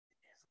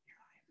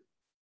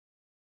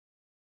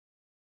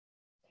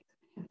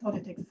told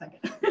it takes a second.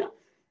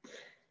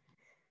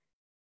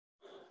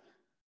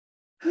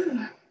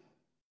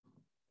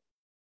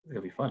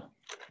 It'll be fun.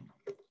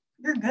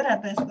 You're good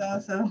at this though,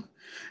 so.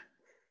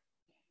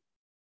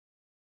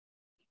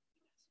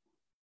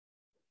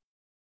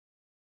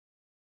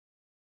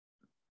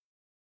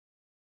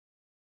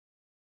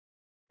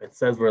 It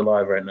says we're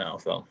live right now,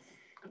 so.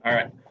 All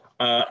right.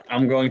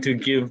 I'm going to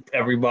give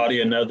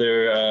everybody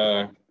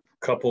another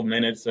couple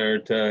minutes or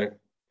to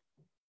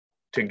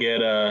get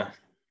to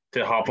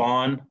hop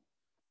on,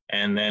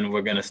 and then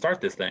we're gonna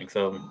start this thing.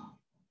 So.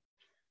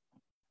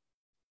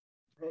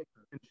 Hey,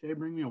 can Shay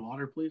bring me a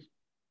water, please?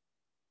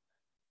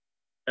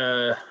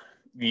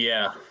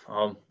 Yeah,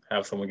 I'll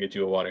have someone get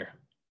you a water.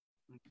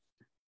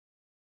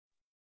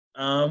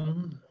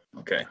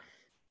 Okay.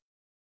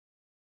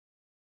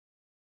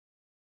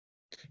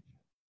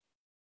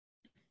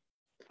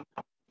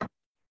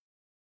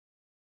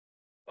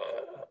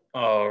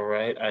 All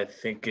right, I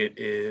think it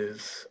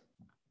is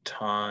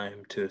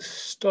time to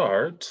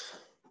start.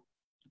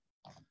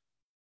 Let's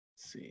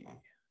see.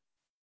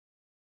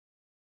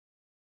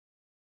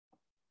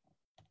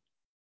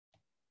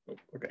 Oh,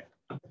 okay.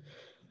 All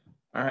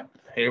right,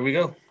 here we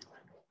go.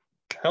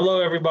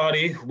 Hello,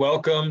 everybody.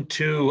 Welcome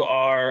to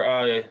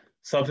our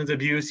substance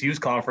abuse youth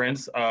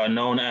conference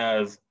known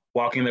as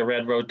Walking the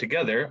Red Road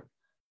Together.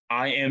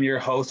 I am your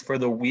host for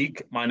the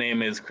week. My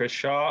name is Chris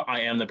Shaw.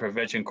 I am the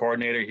prevention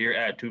coordinator here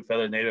at Two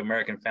Feathers Native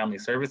American Family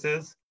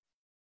Services.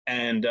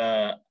 And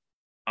I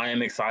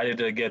am excited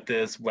to get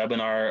this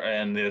webinar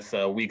and this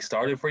week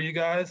started for you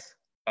guys.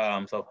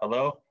 So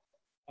hello.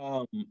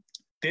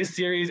 This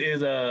series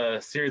is a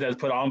series that's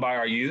put on by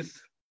our youth.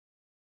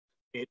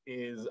 It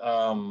is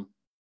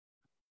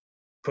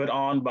put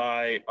on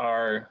by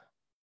our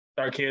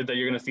kids that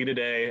you're gonna see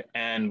today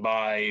and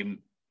by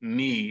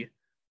me.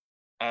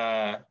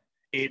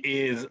 It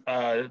is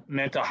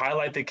meant to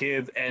highlight the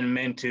kids and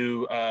meant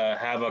to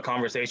have a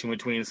conversation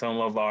between some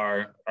of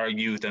our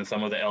youth and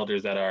some of the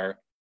elders that are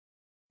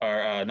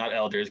not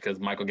elders,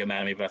 because Mike will get mad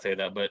at me if I say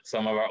that, but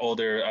some of our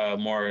older,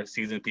 more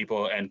seasoned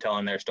people and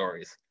telling their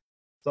stories.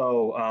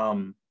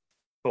 So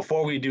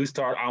before we do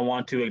start, I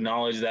want to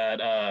acknowledge that,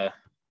 I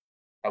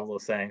have a little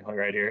saying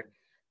right here,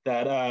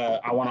 that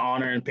I want to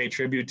honor and pay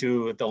tribute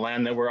to the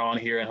land that we're on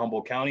here in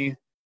Humboldt County.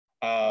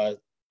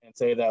 And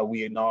say that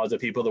we acknowledge the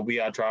people of the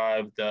Wiat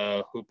tribe,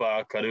 the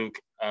Hupa, Karuk,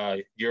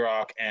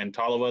 Yurok, and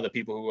Tolowa, the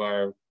people who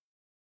are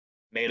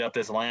made up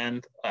this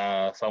land. So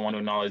I want to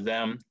acknowledge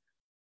them.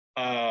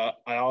 I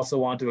also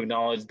want to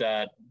acknowledge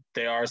that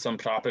there are some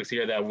topics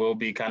here that will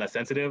be kind of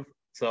sensitive.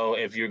 So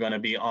if you're going to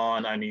be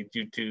on, I need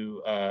you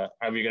to,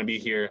 if you're going to be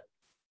here,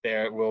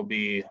 there will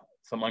be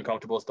some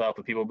uncomfortable stuff,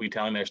 but people will be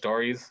telling their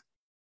stories.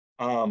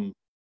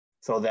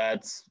 So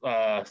that's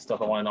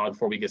stuff I want to know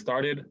before we get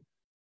started.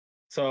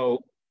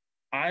 So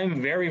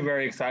I'm very,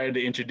 very excited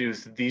to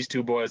introduce these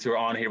two boys who are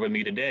on here with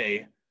me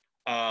today.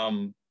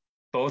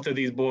 Both of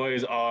these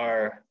boys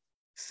are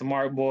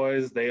smart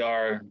boys. They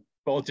are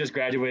both just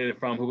graduated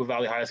from Hoopa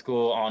Valley High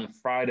School on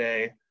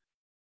Friday.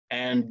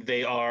 And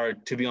they are,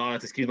 to be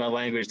honest, excuse my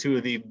language, two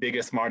of the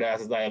biggest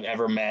smartasses I have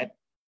ever met.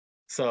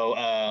 So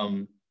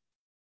I'm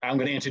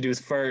going to introduce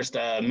first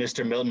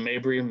Mr. Milton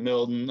Mabry.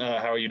 Milton,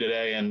 how are you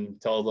today?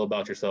 And tell us a little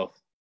about yourself.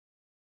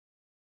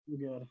 I'm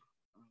good.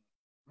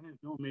 My name is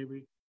Milton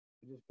Mabry.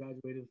 I just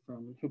graduated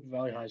from Hoopa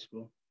Valley High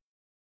School.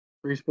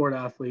 Free sport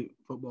athlete,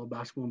 football,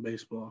 basketball, and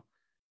baseball.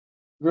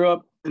 Grew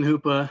up in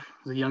Hoopa,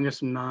 the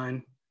youngest of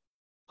 9.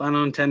 Plan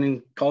on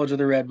attending College of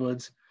the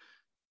Redwoods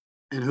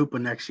in Hoopa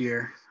next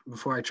year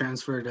before I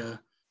transfer to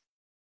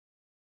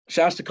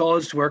Shasta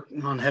College to work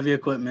on heavy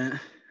equipment.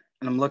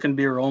 And I'm looking to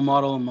be a role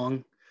model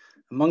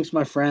amongst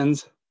my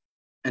friends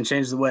and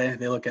change the way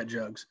they look at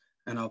drugs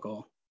and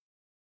alcohol.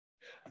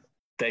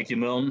 Thank you,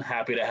 Milton.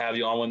 Happy to have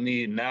you on with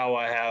me. Now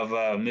I have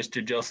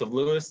Mr. Joseph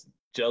Lewis.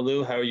 Joe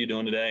Lou, how are you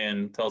doing today?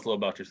 And tell us a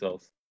little about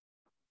yourself.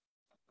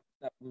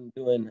 I'm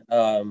doing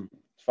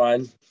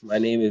fine. My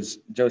name is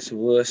Joseph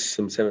Lewis.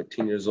 I'm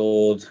 17 years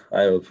old.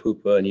 I'm of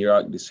Hoopa and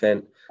Yurok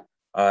descent.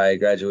 I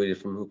graduated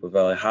from Hoopa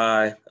Valley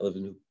High. I lived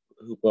in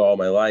Hoopa all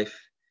my life.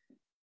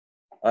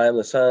 I am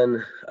the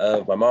son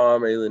of my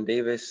mom, Raylan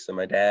Davis, and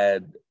my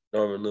dad,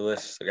 Norman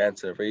Lewis, the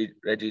grandson of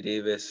Reggie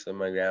Davis, and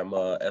my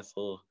grandma,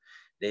 Ethel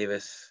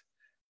Davis.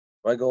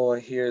 My goal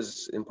here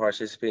is in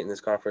participating in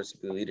this conference to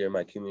be a leader in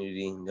my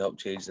community and help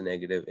change the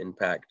negative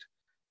impact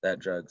that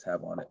drugs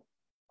have on it.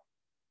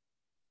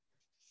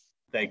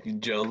 Thank you,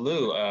 Joe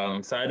Lou. I'm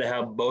excited to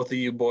have both of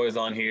you boys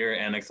on here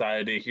and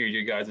excited to hear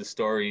your guys'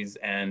 stories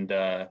and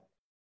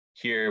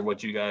hear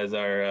what you guys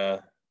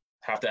are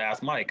have to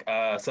ask Mike.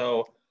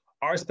 So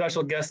our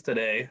special guest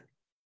today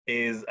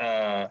is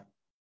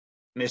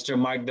Mr.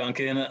 Mike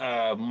Duncan.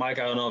 Mike,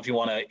 I don't know if you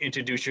want to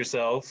introduce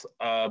yourself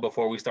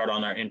before we start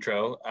on our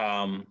intro.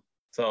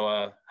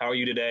 So how are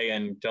you today,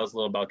 and tell us a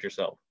little about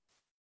yourself.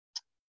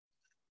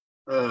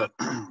 Good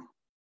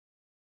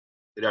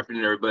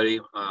afternoon, everybody.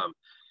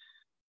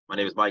 My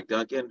name is Mike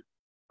Duncan.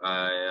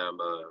 I am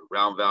a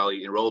Round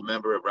Valley enrolled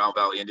member of Round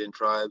Valley Indian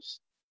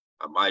Tribes,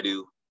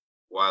 Maidu,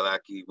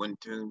 Wailaki,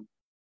 Wintoon,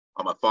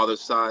 on my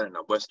father's side, and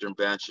a Western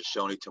Band,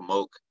 Shoshone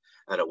Tomoke,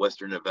 out of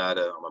Western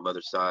Nevada on my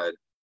mother's side.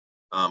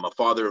 I'm a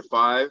father of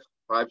five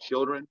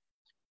children,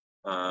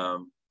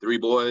 3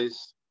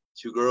 boys,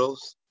 2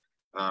 girls.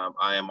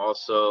 I am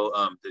also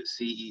the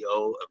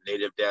CEO of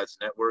Native Dads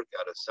Network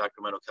out of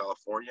Sacramento,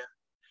 California.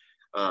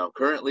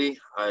 Currently,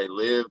 I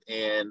live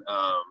in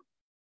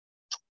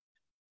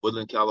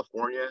Woodland,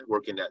 California,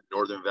 working at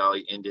Northern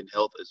Valley Indian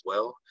Health as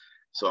well.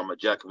 So I'm a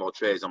jack of all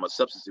trades. I'm a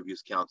substance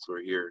abuse counselor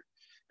here.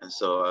 And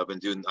so I've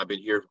been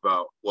here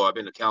for I've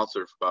been a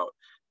counselor for about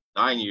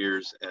 9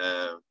 years.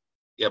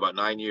 About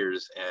 9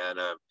 years. And,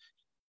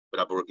 but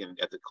I've been working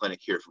at the clinic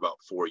here for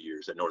about 4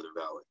 years at Northern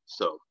Valley.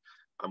 So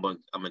I'm a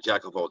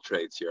jack of all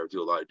trades here. I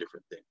do a lot of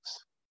different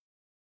things.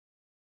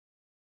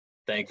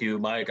 Thank you,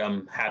 Mike.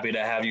 I'm happy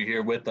to have you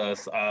here with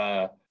us.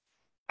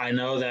 I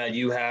know that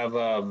you have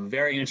a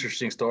very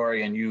interesting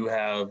story, and you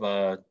have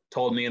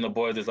told me and the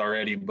boys this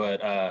already,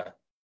 but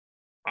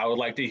I would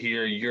like to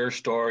hear your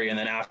story, and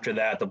then after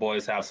that, the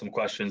boys have some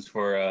questions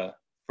for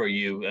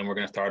you, and we're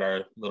going to start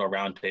our little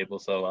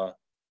roundtable. So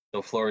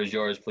the floor is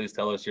yours. Please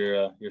tell us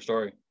your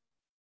story.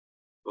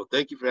 Well,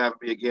 thank you for having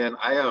me again.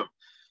 I am,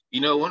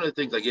 one of the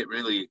things I get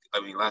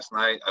last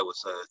night I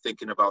was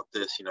thinking about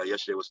this.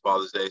 Yesterday was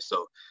Father's Day,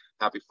 so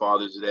happy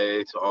Father's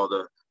Day to all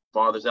the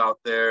fathers out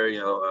there.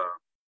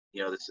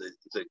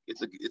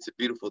 It's a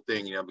beautiful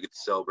thing. We get to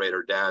celebrate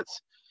our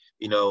dads.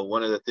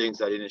 One of the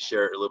things I didn't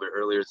share a little bit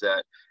earlier is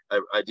that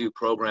I do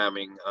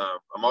programming.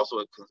 I'm also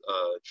a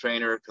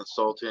trainer,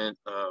 consultant,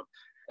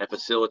 and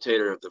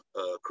facilitator of the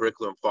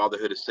curriculum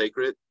Fatherhood is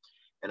Sacred.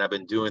 And I've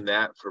been doing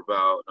that for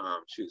about,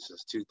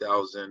 since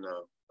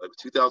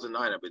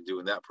 2009, I've been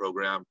doing that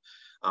program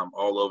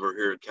all over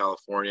here in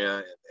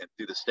California and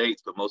through the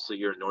States, but mostly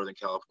here in Northern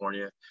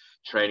California,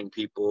 training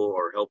people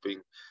or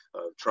helping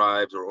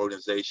tribes or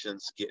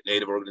organizations,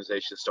 Native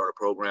organizations start a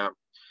program.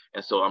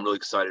 And so I'm really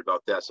excited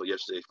about that. So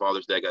yesterday,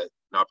 Father's Day, I got an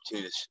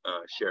opportunity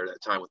to share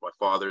that time with my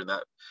father. And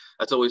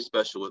that's always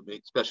special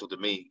to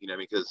me,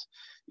 because,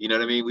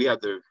 we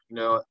have to,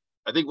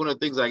 I think one of the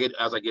things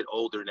as I get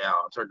older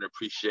now, I'm starting to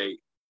appreciate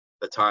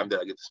the time that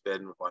I get to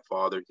spend with my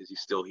father, because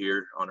he's still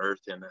here on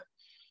earth. And,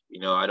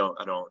 I don't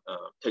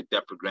take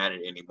that for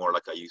granted anymore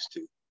like I used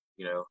to,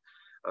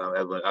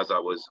 as I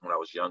was when I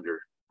was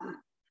younger.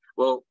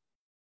 Well,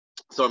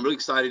 so I'm really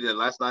excited that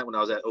last night when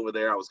I was over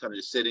there, I was kind of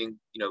just sitting,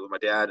 with my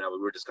dad, and we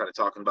were just kind of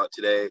talking about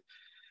today.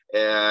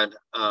 And,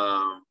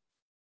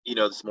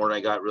 this morning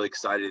I got really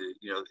excited,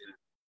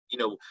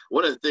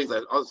 one of the things,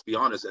 I'll just be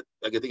honest,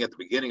 I think at the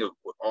beginning of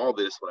all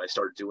this, when I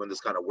started doing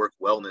this kind of work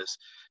wellness,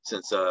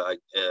 since I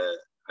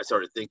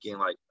started thinking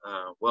I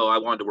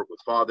wanted to work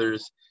with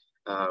fathers.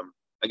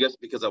 I guess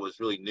because I was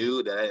really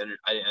new that I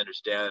didn't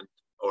understand,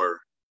 or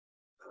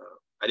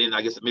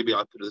I guess maybe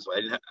I'll put it this way.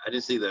 I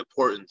didn't see the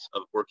importance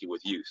of working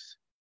with youth,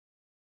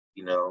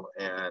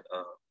 and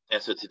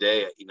so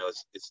today,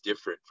 it's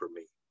different for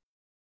me.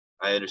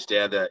 I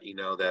understand that,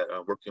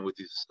 that working with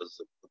youth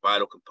is a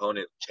vital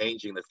component,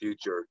 changing the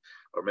future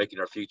or making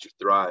our future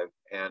thrive.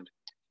 And,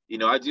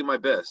 I do my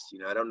best.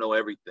 I don't know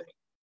everything.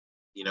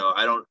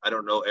 I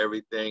don't know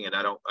everything, and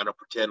I don't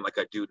pretend like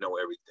I do know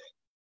everything.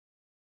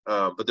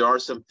 But there are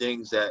some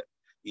things that,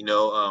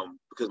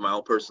 because my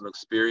own personal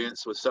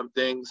experience with some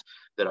things,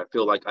 that I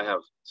feel like I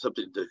have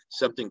something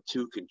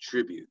to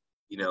contribute,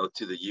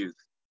 to the youth.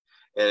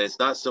 And it's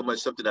not so much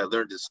something I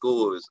learned in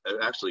school, is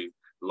actually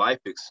life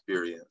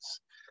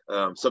experience.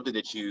 Something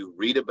that you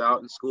read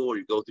about in school, or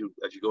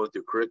as you go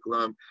through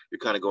curriculum, you're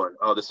kind of going,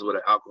 oh, this is what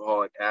an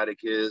alcoholic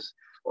addict is,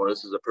 or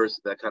this is a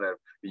person that kind of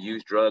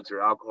used drugs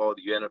or alcohol,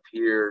 you end up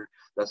here,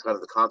 that's kind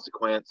of the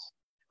consequence.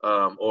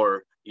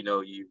 Or,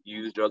 you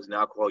use drugs and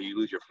alcohol, you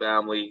lose your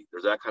family,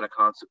 there's that kind of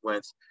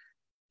consequence.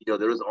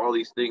 There's all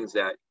these things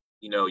that,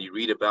 you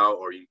read about,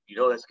 or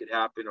this could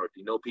happen, or if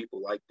you know people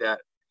like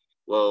that.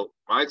 Well,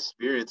 my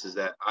experience is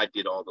that I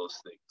did all those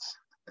things.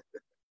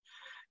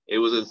 It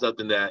wasn't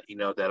something that,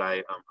 that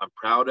I'm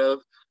proud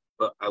of,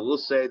 but I will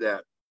say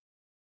that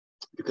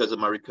because of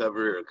my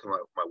recovery or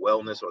my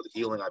wellness or the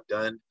healing I've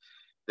done,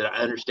 that I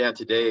understand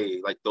today,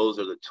 like those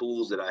are the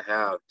tools that I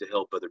have to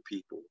help other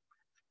people.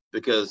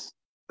 Because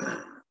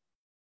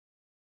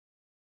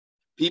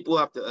people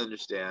have to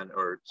understand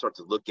or start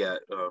to look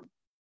at,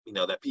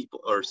 that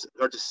people, or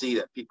start to see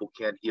that people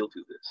can heal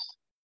through this.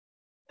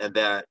 And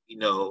that,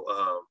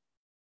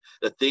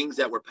 the things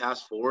that were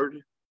passed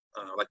forward,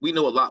 we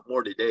know a lot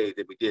more today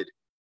than we did.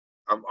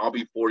 I'll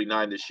be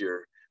 49 this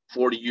year.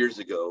 40 years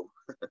ago,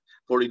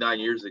 49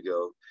 years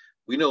ago,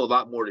 we know a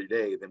lot more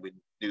today than we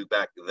knew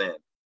back then.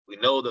 We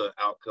know the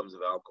outcomes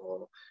of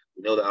alcohol.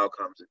 We know the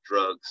outcomes of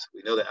drugs.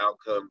 We know the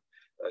outcome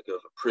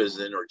of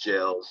prison or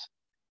jails.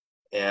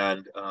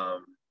 And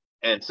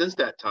since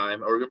that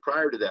time, or even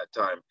prior to that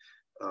time,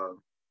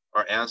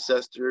 our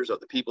ancestors, or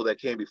the people that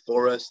came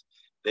before us,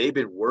 they've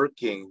been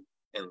working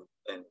and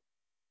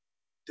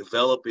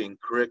developing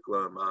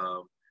curriculum,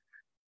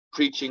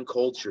 preaching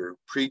culture,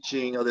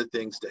 preaching other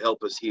things to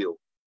help us heal.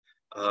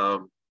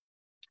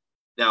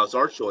 Now it's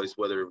our choice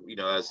whether,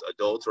 as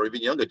adults or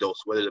even young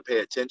adults, whether to pay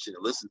attention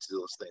and listen to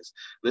those things,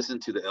 listen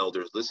to the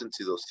elders, listen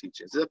to those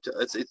teachings.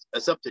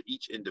 It's up to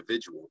each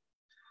individual.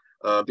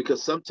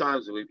 Because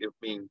sometimes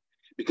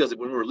because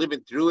when we're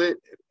living through it,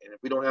 and if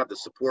we don't have the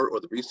support or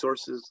the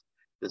resources,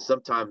 then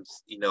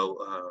sometimes,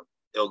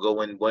 it'll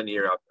go in one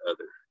ear out the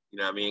other. You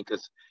know what I mean?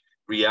 Because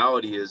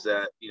reality is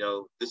that,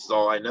 this is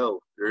all I know.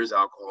 There is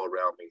alcohol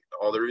around me.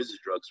 All there is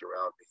drugs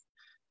around me.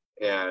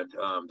 And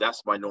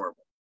that's my normal.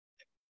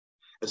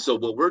 And so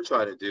what we're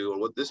trying to do, or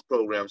what this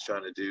program is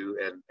trying to do,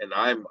 and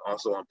I'm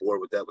also on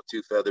board with that with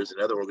Two Feathers and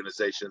other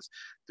organizations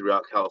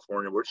throughout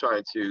California, we're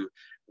trying to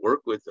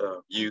work with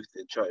youth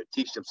and try to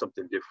teach them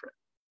something different.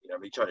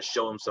 Try to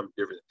show them something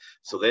different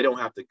so they don't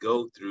have to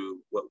go through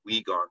what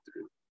we gone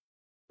through,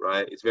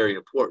 right? It's very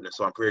important. And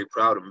so I'm very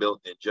proud of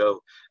Milton and Joe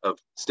of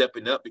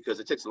stepping up, because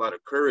it takes a lot of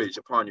courage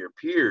upon your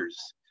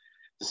peers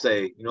to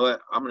say, you know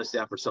what, I'm going to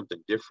stand for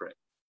something different.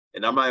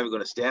 And I'm not even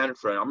going to stand in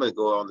front. I'm going to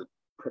go on the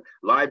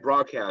live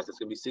broadcast that's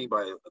going to be seen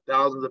by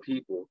thousands of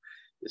people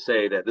to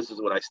say that this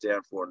is what I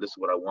stand for and this is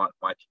what I want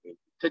in my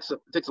community.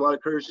 It takes a lot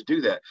of courage to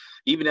do that,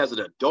 even as an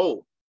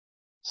adult.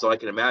 So I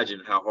can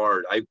imagine how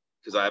hard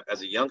because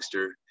as a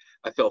youngster,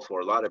 I fell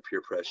for a lot of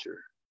peer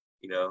pressure,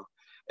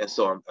 and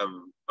so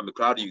I'm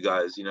proud of you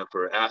guys,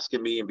 for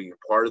asking me and being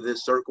part of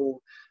this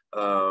circle,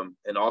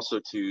 and also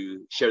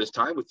to share this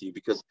time with you,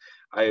 because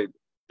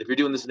if you're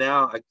doing this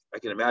now, I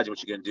can imagine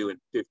what you're going to do in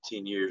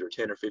 15 years or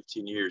 10 or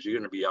 15 years. You're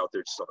going to be out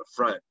there just on the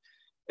front.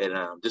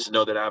 And just to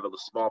know that I have a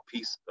small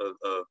piece of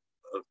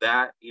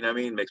that,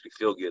 makes me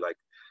feel good. Like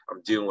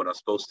I'm doing what I'm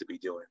supposed to be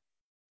doing.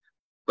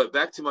 But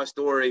back to my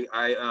story,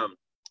 I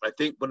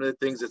think one of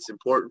the things that's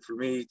important for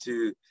me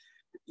to,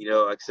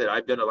 like I said,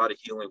 I've done a lot of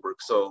healing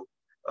work. So,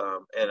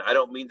 and I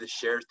don't mean to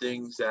share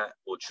things that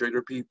will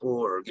trigger people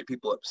or get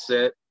people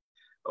upset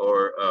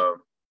or,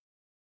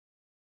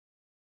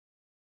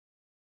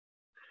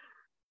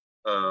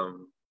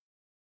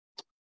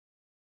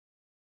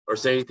 or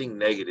say anything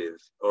negative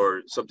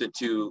or something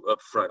too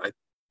upfront.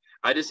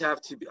 I just have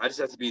to be honest.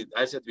 I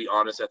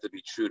have to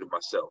be true to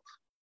myself.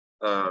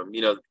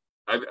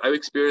 I've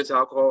experienced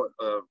alcohol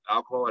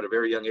at a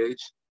very young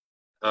age.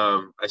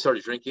 I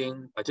started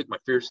drinking. I took my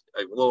fears.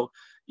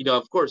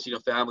 Of course,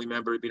 family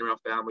member, being around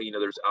family,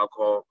 there's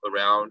alcohol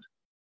around.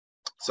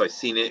 So I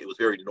seen it. It was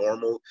very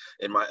normal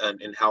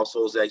in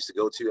households that I used to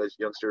go to as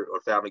a youngster, or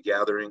family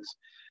gatherings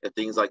and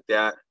things like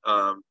that.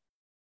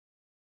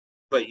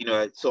 But,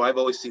 so I've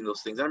always seen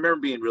those things. I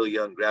remember being really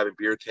young, grabbing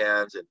beer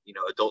cans and,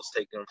 adults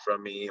taking them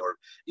from me, or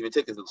even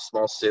taking the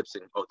small sips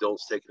and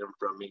adults taking them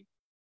from me.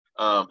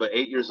 But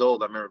 8 years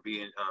old, I remember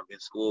being in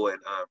school, and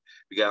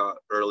we got out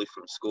early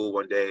from school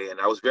one day,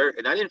 and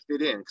I didn't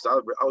fit in because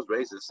I was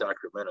raised in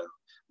Sacramento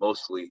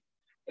mostly.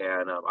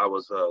 And I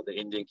was the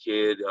Indian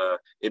kid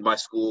in my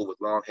school with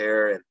long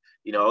hair, and,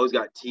 I always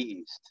got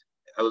teased.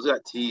 I was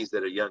got teased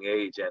at a young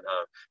age, and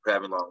for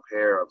having long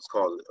hair. I was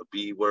called a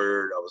B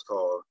word. I was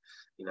called,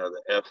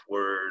 the F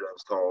word. I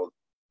was called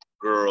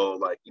girl.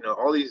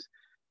 All these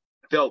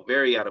felt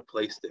very out of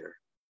place there,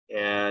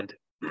 and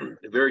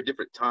a very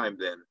different time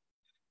then.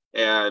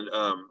 And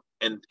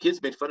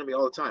kids made fun of me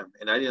all the time,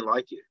 and I didn't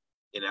like it,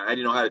 and I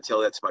didn't know how to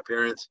tell that to my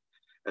parents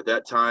at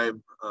that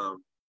time.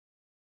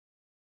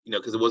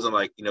 Because it wasn't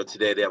like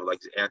today they have like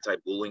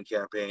anti-bullying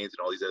campaigns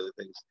and all these other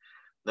things.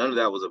 None of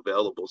that was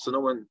available, so no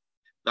one.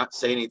 Not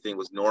saying anything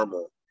was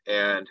normal.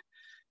 And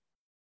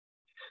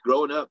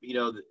growing up,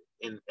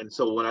 and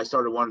so when I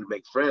started wanting to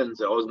make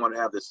friends, I always wanted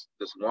to have this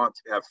want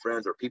to have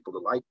friends or people to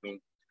like me.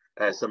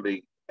 As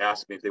somebody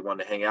asked me if they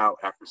wanted to hang out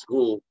after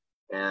school,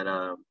 and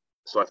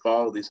so I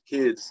followed these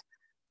kids,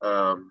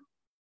 and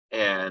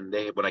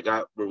when I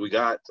got where we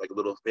got, like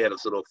they had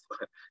this little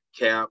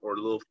camp or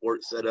a little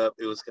fort set up.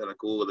 It was kind of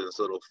cool in this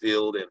little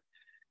field, and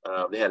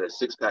they had a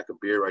 6-pack of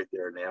beer right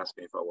there, and they asked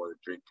me if I wanted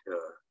to drink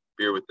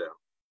beer with them.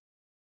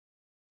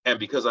 And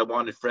because I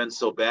wanted friends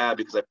so bad,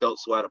 because I felt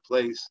so out of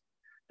place,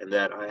 and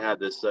that I had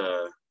this,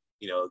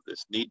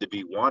 this need to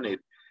be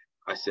wanted,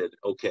 I said,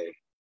 okay.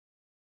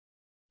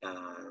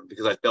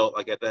 Because I felt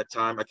like at that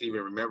time, I can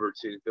even remember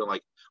feeling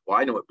like, well,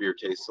 I know what beer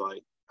tastes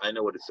like. I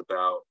know what it's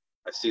about.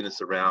 I've seen this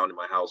around in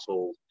my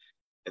household.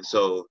 And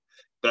so,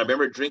 but I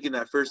remember drinking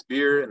that first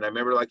beer, and I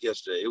remember like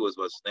yesterday, it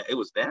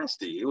was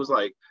nasty. It was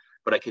like,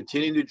 but I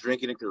continued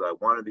drinking it because I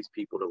wanted these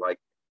people to like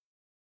me.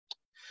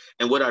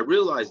 And what I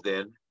realized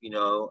then, and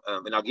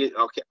I'll give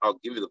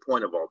you the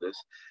point of all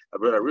this.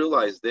 What I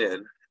realized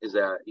then is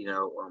that,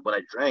 when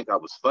I drank, I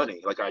was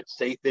funny. Like I'd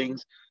say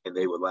things and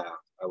they would laugh.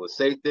 I would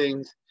say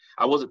things.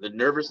 I wasn't the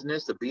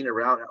nervousness of being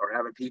around or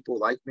having people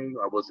like me.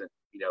 I wasn't,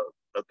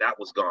 that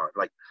was gone.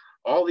 Like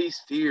all these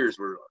fears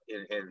were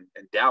and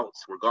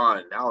doubts were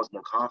gone. Now I was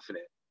more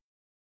confident.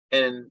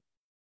 And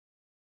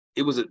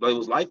it was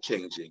life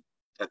changing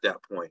at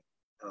that point,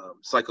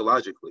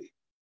 psychologically.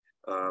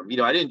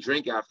 I didn't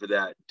drink after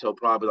that until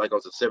probably like I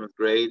was in 7th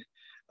grade.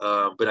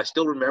 But I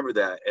still remember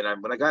that.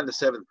 And when I got into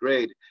 7th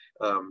grade,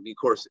 of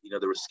course,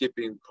 there were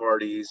skipping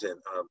parties and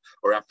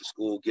or after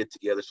school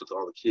get-togethers with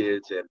all the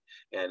kids. And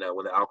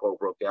when the alcohol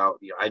broke out,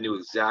 I knew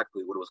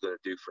exactly what it was going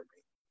to do for me.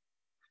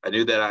 I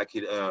knew that I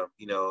could, I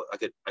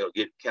could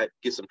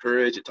get some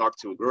courage and talk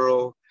to a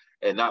girl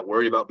and not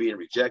worry about being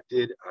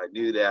rejected. I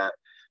knew that,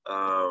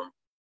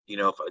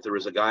 if there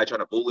was a guy trying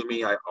to bully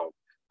me, I'll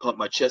pump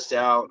my chest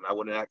out and I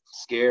wouldn't act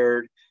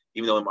scared.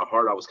 Even though in my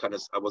heart I'm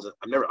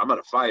not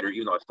a fighter.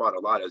 Even though I fought a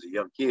lot as a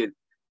young kid,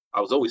 I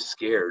was always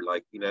scared.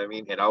 Like, you know what I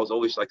mean? And I was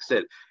always, like I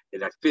said,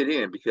 and I fit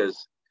in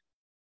because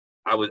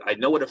I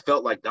know what it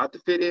felt like not to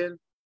fit in,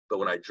 but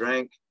when I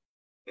drank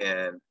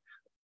and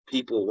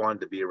people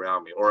wanted to be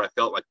around me, or I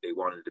felt like they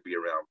wanted to be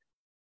around me,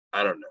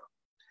 I don't know.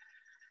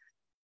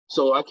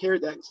 So I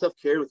carried that stuff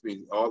with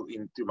me all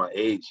in through my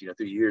age,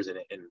 through years, and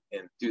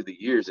through the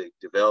years it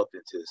developed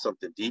into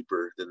something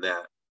deeper than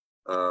that,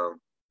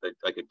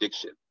 like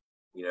addiction,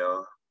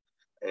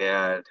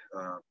 and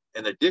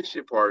the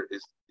addiction part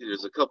is,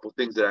 there's a couple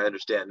things that I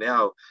understand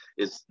now.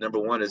 Is number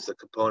one is a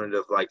component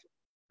of, like,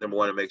 number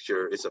one, to make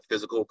sure it's a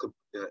physical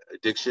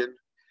addiction.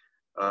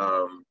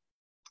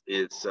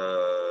 It's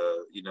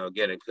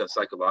again, it becomes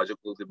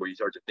psychological, where you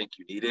start to think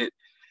you need it,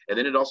 and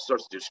then it also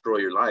starts to destroy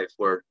your life,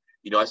 where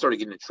I started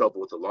getting in trouble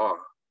with the law.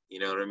 You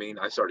know what I mean?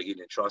 I started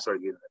getting in trouble. I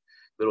started getting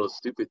little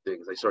stupid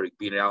things. I started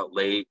being out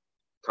late.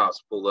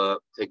 Cops pull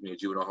up, take me to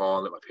juvenile hall,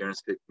 and let my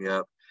parents pick me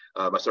up.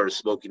 I started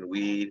smoking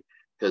weed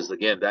because,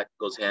 again, that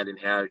goes hand in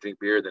hand. I drink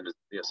beer, then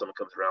someone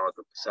comes around with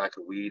a sack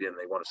of weed and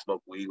they want to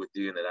smoke weed with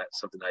you, and that's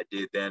something I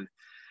did then.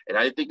 And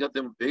I didn't think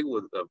nothing big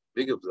of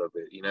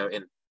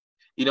it,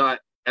 And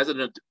as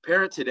a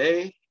parent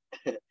today,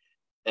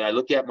 and I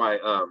look at my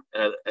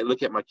I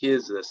look at my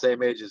kids the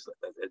same age as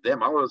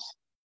them. I was,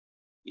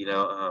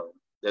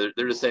 they're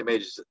the same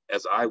age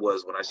as I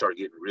was when I started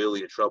getting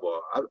really in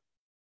trouble.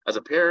 As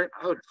a parent,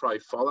 I would probably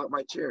fall out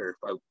my chair if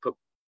I put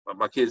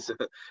my kids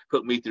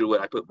put me through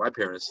what I put my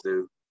parents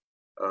through.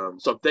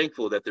 So I'm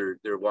thankful that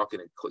they're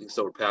walking a clean,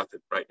 sober path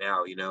right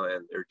now,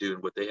 and they're doing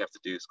what they have to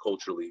do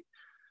culturally.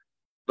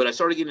 But I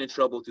started getting in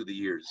trouble through the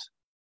years,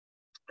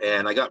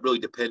 and I got really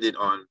dependent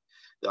on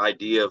the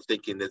idea of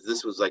thinking that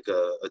this was like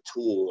a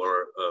tool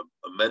or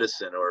a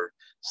medicine or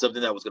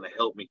something that was going to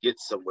help me get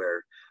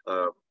somewhere.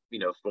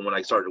 From when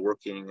I started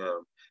working,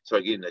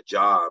 started getting a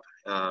job.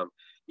 I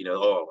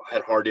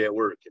had a hard day at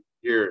work, and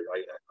here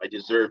I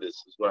deserve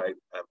this. This is what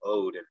I'm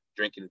owed, and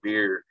drinking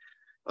beer.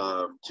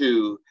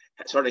 To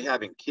starting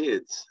having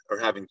kids or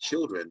having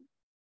children.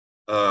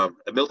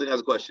 Milton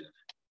has a question.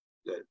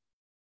 Good.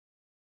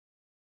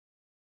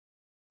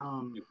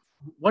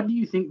 What do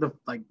you think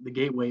the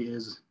gateway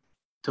is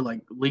to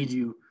lead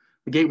you?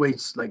 The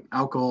gateway's like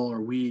alcohol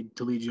or weed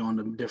to lead you on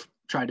to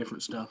try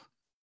different stuff.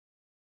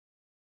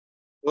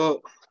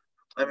 Well,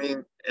 I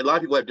mean, a lot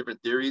of people have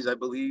different theories, I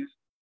believe.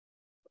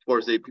 Of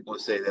course, people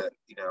say that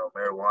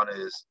marijuana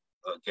is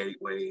a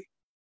gateway,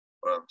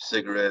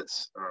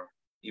 cigarettes,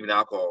 even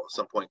alcohol at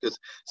some point, because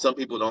some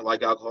people don't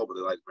like alcohol, but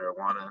they like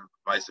marijuana,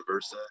 vice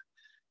versa.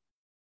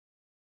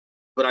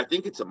 But I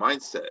think it's a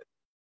mindset.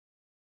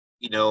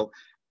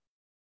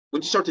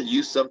 When you start to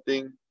use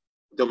something,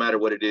 no matter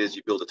what it is,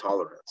 you build a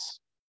tolerance.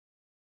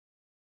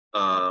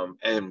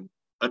 And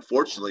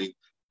unfortunately,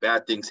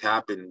 bad things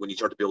happen when you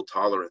start to build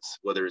tolerance,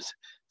 whether it's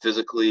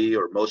physically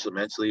or emotionally,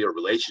 mentally, or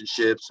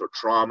relationships or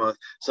trauma.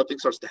 Something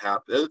starts to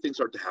happen. Other things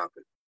start to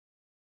happen.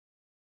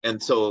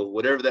 And so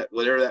whatever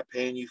that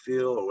pain you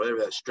feel, or whatever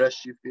that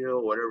stress you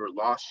feel, whatever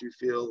loss you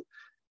feel,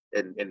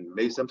 and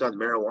maybe sometimes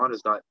marijuana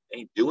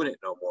ain't doing it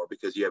no more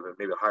because you have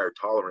maybe a higher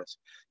tolerance.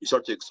 You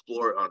start to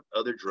explore on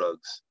other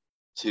drugs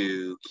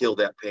to kill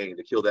that pain,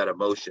 to kill that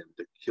emotion,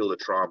 to kill the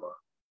trauma.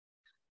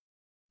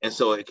 And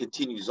so it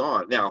continues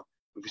on. Now,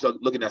 if you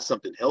start looking at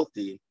something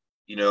healthy,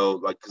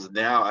 because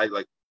now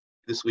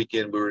this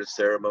weekend we were in a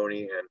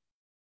ceremony,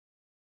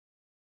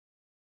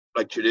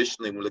 and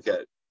traditionally when we look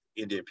at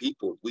Indian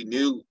people, we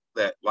knew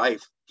that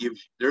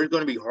there's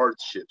going to be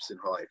hardships in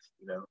life.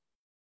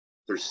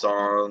 There's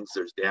songs,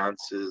 there's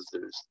dances,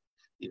 there's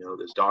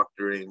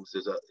doctorings,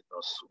 there's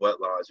sweat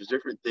lodge, there's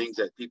different things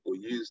that people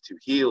use to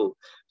heal,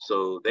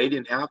 so they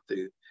didn't have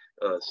to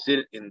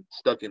sit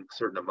stuck in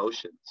certain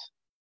emotions.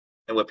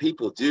 And what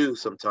people do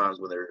sometimes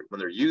when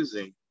they're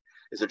using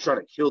is they're trying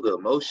to kill the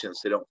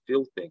emotions. They don't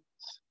feel things.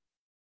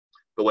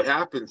 But what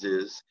happens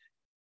is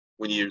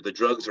when the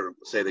drugs are,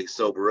 say they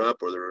sober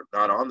up or they're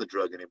not on the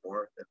drug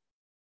anymore,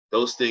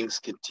 those things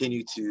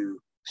continue to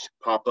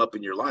pop up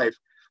in your life.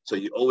 So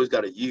you always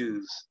got to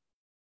use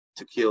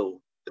to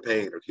kill the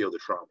pain or kill the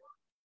trauma,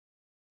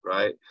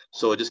 right?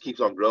 So it just keeps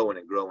on growing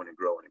and growing and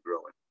growing and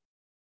growing.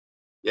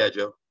 Yeah,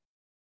 Joe?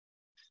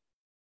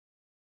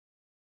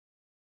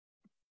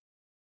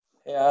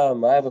 Hey,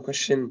 I have a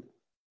question.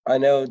 I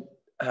know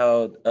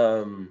how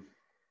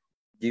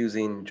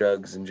using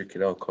drugs and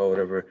drinking alcohol,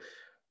 whatever,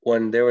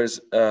 when there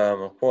was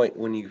a point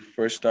when you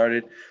first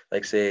started,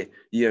 like say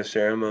you have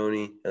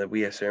ceremony,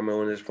 we have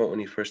ceremony, there's a point when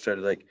you first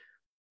started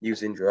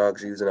using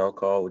drugs, using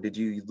alcohol, did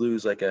you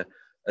lose a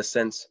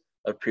sense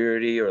of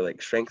purity or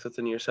strength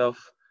within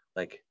yourself?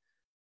 Like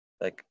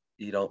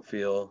you don't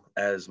feel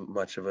as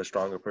much of a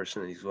stronger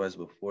person as you was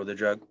before the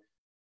drug,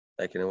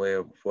 in a way,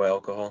 or before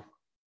alcohol?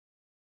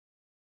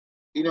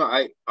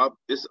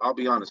 I'll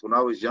be honest. When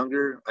I was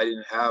younger, I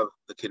didn't have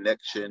the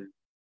connection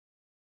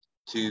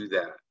to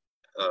that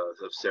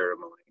of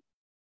ceremony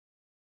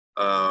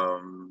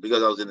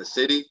because I was in the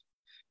city.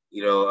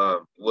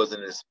 It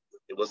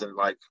wasn't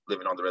like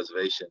living on the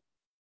reservation.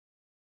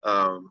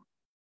 I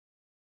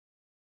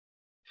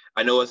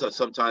know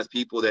sometimes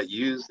people they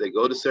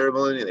go to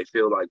ceremony and they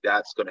feel like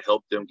that's going to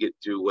help them get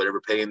through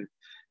whatever pain and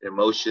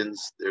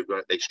emotions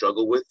they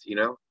struggle with,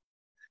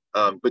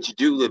 but you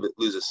do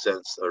lose a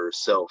sense or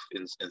self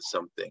in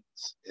some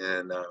things.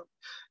 And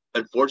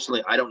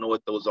unfortunately, I don't know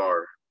what those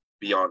are, to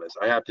be honest.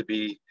 I have to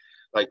be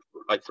like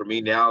for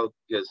me now,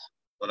 because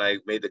when I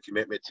made the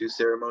commitment to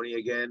ceremony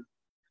again,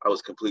 I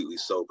was completely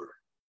sober.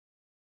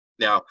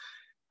 Now,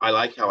 I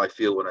like how I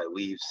feel when I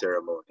leave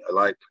ceremony. I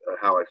like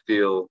how I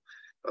feel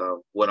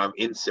when I'm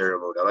in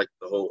ceremony. I like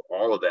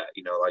all of that,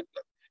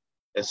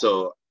 and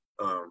so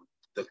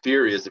the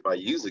fear is if I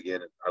use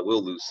again, I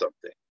will lose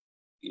something,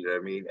 you know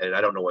what I mean? And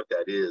I don't know what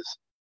that is,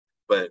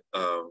 but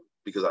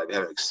because I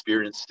haven't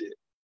experienced it,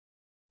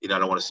 I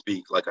don't want to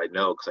speak like I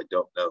know because I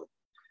don't know,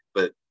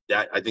 but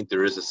that I think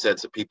there is a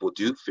sense that people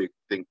do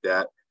think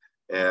that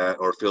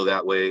or feel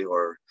that way,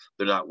 or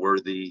they're not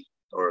worthy,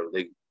 or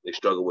they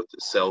struggle with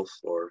the self,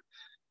 or,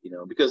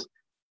 because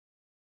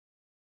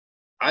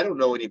I don't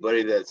know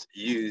anybody that's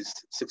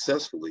used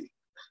successfully.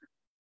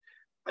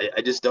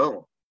 I just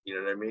don't, you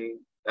know what I mean?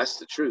 That's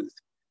the truth.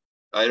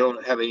 I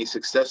don't have any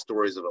success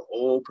stories of an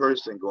old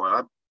person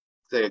I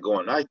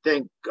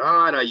thank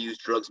God I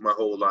used drugs my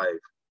whole life.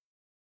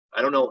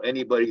 I don't know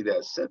anybody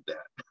that said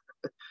that.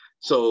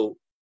 So,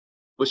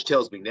 which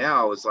tells me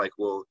now is like,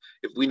 well,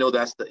 if we know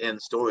that's the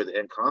end story, the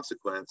end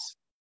consequence,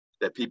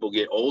 that people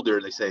get older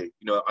and they say,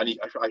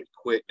 I try to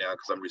quit now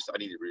because I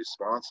need to be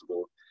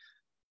responsible.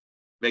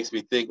 Makes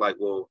me think like,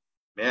 well,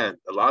 man,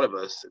 a lot of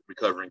us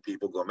recovering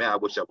people go, man, I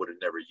wish I would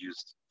have never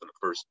used for the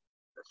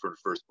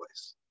first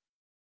place.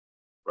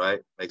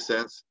 Right? Makes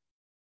sense?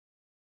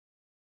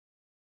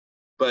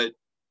 But,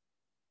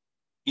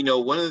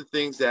 one of the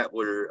things that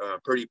were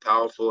pretty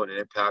powerful and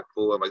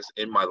impactful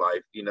in my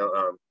life, and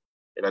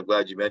I'm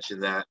glad you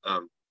mentioned that,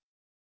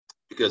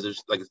 because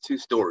there's like two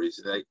stories.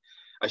 And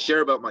I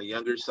share about my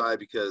younger side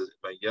because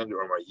my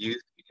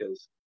youth,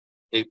 because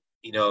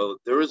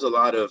there was a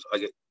lot of,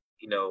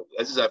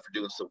 this is after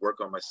doing some work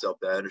on myself,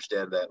 that I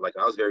understand that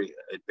I was a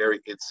very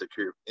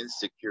insecure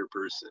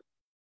person.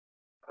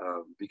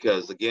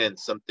 Because again,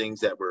 some things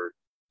that were,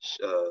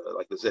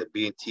 like I said,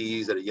 being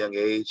teased at a young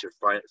age, or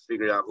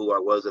figuring out who I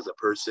was as a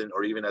person,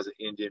 or even as an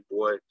Indian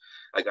boy,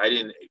 I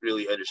didn't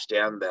really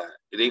understand that.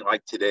 It ain't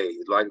like today.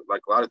 Like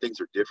a lot of things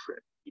are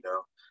different.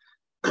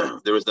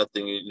 There was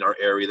nothing in our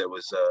area that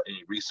was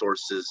any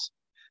resources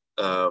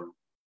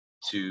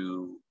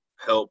to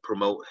help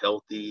promote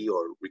healthy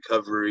or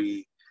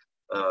recovery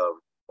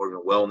or even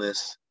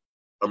wellness,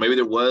 or maybe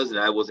there was and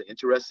I wasn't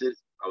interested.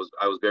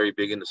 I was very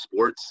big into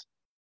sports,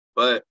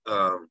 but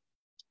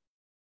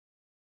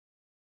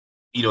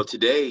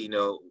today,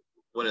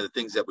 one of the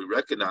things that we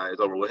recognize,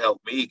 or what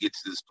helped me get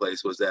to this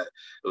place, was that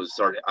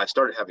I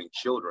started having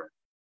children,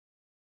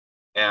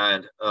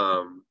 and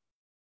I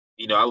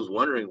was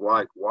wondering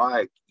why,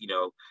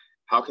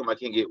 how come I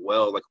can't get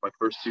well? Like my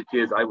first two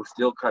kids, I was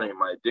still kind of in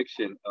my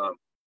addiction. I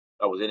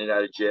was in and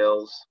out of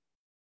jails,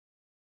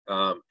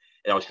 and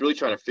I was really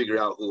trying to figure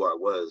out who I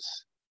was.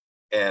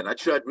 And I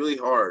tried really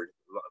hard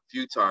a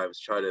few times,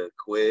 try to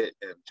quit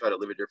and try to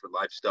live a different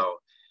lifestyle.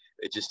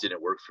 It just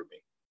didn't work for me,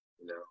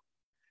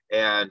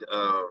 And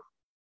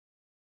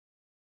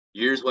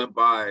years went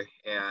by,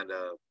 and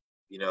I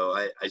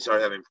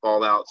started having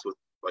fallouts with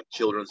my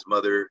children's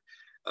mother,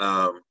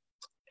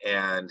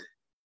 and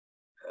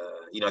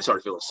I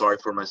started feeling sorry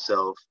for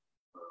myself.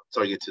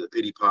 Started to get to the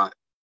pity pot,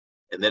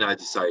 and then I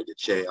decided to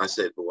change. I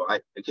said, well, I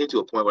came to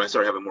a point where I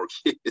started having more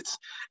kids,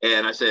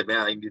 and I said,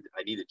 man, I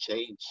need to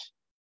change.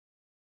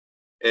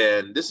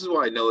 And this is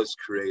why I know it's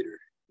Creator,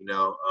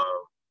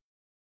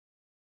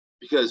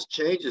 because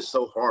change is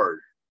so hard.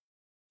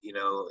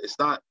 It's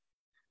not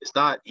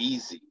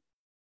easy.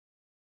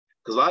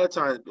 Because a lot of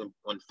times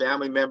when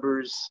family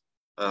members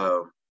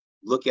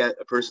look at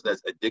a person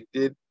that's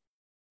addicted,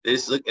 they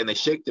just look and they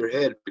shake their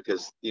head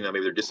because,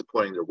 maybe they're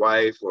disappointing their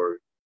wife, or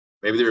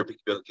maybe they're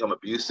become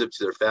abusive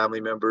to their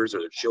family members or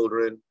their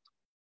children,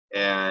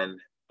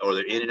 or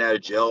they're in and out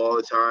of jail all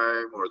the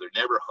time, or they're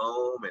never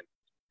home,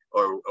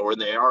 or when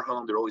they are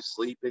home, they're always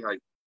sleeping. And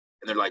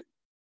they're like,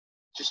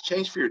 just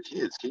change for your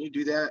kids. Can you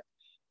do that?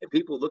 And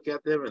people look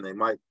at them and they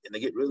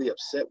get really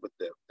upset with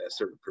them, that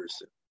certain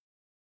person.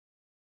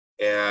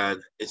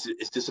 And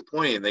it's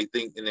disappointing. They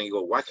think, and they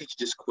go, why can't you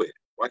just quit?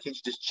 Why can't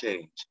you just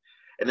change?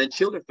 And then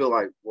children feel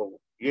like, well,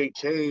 you ain't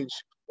changed.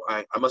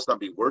 I must not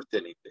be worth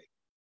anything,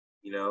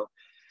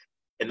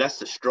 And that's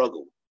the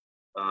struggle.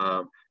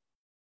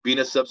 Being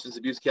a substance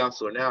abuse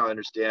counselor now, I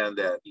understand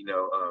that,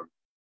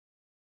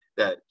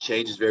 that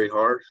change is very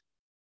hard.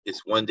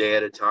 It's one day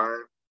at a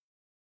time.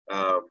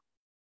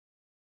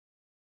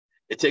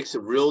 It takes a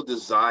real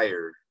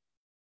desire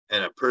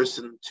and a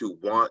person to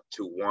want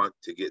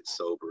to get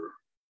sober.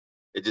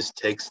 It just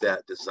takes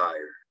that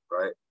desire,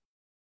 right?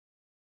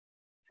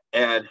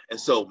 And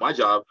so my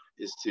job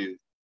is to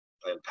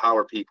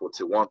empower people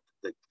to want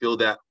to fill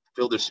their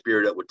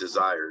spirit up with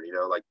desire,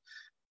 like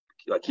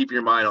keep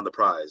your mind on the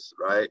prize,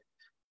 right?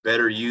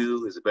 Better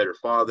you is a better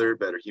father,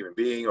 better human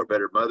being, or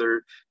better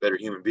mother, better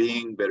human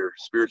being, better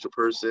spiritual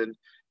person.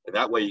 And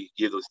that way you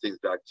give those things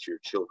back to your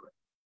children.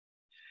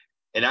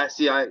 And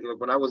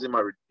when I was in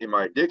my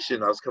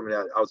addiction, I was getting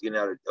out of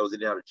jail, I was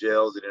getting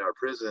out of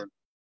prison.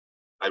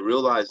 I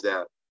realized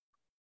that,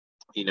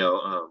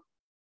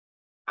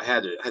 I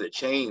had to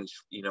change.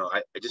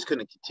 I just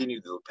couldn't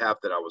continue the path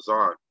that I was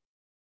on.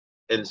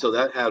 And so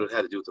that had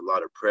to do with a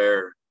lot of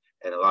prayer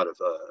and a lot of,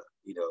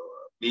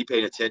 me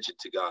paying attention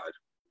to God.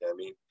 You know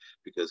what I mean?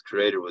 Because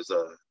Creator was,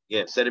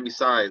 sending me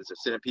signs and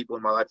sending people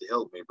in my life to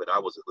help me, but I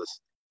wasn't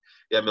listening.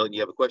 Yeah, Milton,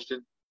 you have a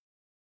question?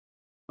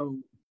 So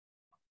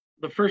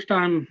the first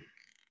time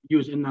you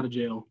was in and out of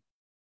jail,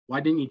 why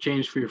didn't you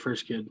change for your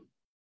first kid?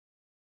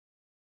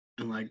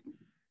 And I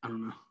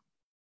don't know.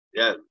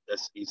 Yeah,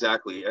 that's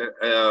exactly.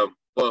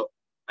 Well,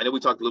 I know we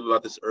talked a little bit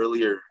about this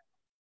earlier.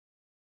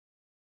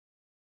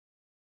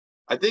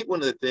 I think one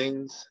of the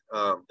things,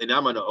 and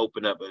I'm going to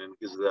open up,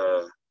 because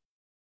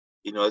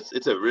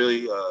it's a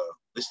really,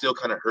 it still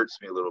kind of hurts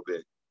me a little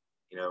bit,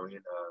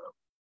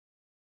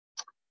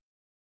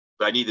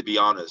 but I need to be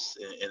honest.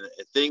 And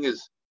the thing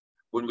is,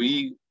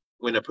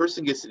 when a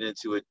person gets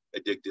into it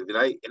addictive,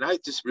 and I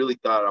just really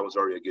thought I was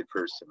already a good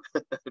person.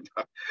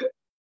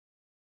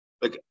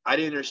 Like, I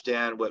didn't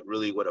understand what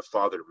a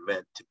father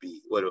meant to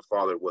be, what a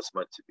father was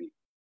meant to be.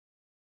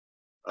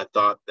 I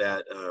thought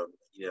that,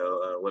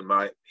 when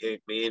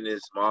me and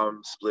his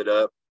mom split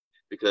up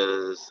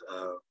because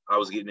I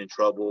was getting in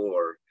trouble,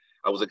 or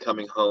I wasn't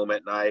coming home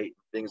at night,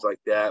 things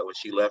like that, when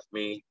she left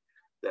me,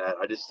 that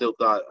I just still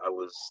thought I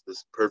was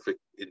this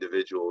perfect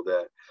individual,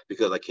 that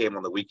because I came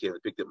on the weekend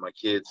and picked up my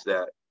kids,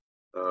 that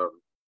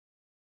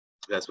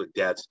that's what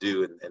dads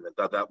do. And I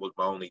thought that was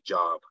my only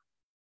job,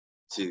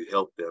 to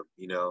help them,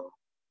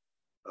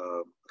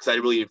 because I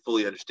really didn't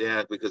fully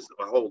understand, because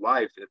my whole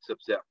life, up to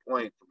that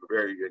point, from a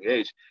very young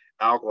age,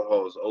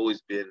 alcohol has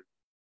always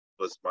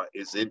was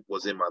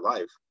in my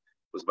life,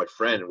 was my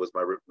friend, was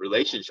my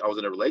relationship. I was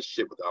in a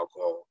relationship with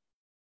alcohol.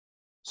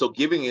 So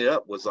giving it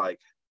up was like,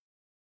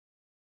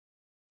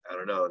 I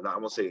don't know, not, I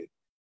won't say it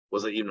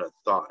wasn't even a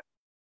thought.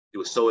 It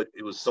was so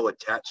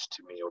attached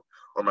to me, or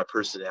my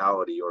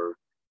personality, or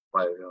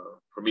my,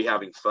 for me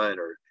having fun,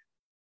 or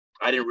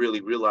I didn't really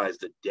realize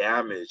the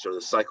damage, or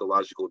the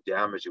psychological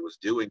damage it was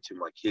doing to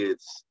my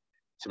kids'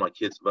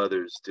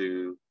 mothers,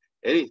 to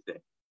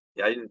anything.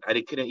 Yeah,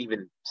 I couldn't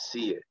even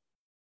see it.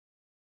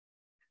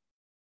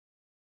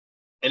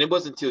 And it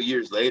wasn't until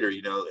years later,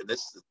 and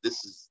this is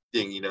the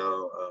thing, and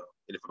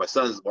if my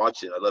son's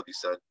watching, I love you,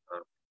 son.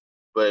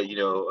 But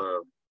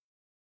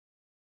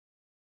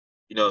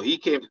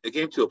it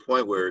came to a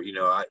point where,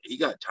 he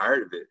got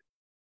tired of it.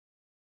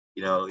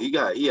 He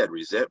had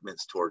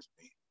resentments towards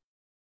me.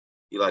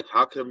 He like,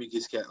 how come you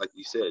just can't, like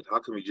you said, how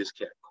come you just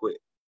can't quit?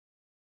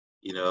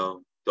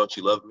 Don't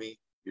you love me?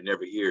 You're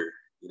never here,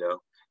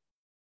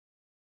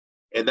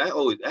 And that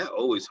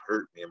always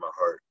hurt me in my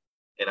heart.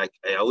 And I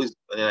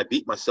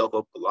beat myself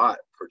up a lot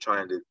for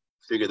trying to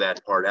figure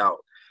that part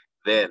out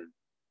then,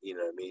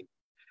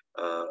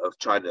 of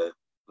trying to,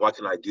 why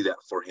can I do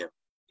that for him,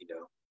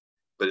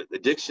 But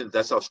addiction,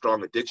 that's how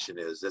strong addiction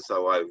is. That's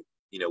how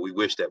we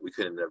wish that we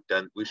couldn't have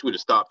done, we would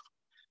have stopped,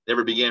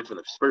 never began from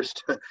the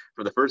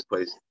first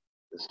place,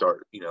 to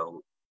start,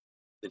 and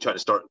try to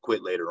start and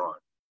quit later on.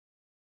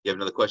 You have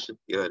another question?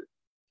 Go ahead.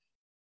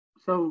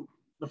 So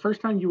the first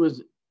time you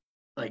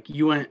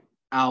went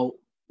out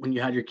when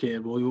you had your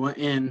kid, well, you went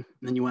in, and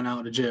then you went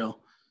out of jail,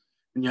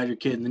 and you had your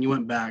kid, and then you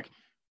went back.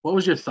 What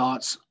was your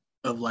thoughts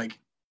of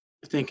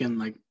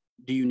thinking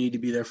do you need to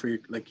be there for you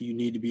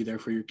need to be there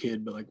for your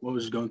kid, but what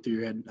was going through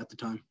your head at the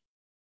time?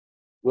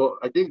 Well,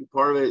 I think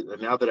part of it,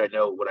 now that I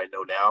know what I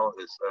know now,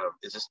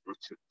 is just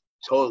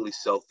totally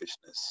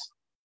selfishness,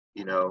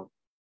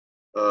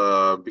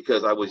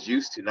 because I was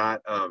used to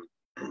not, how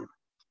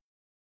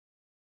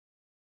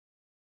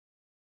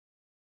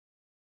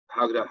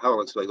do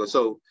I explain?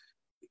 So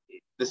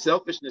the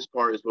selfishness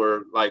part is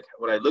where,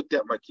 when I looked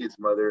at my kid's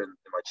mother and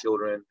my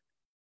children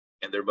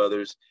and their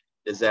mothers,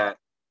 is that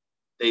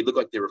they look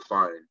like they were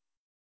fine.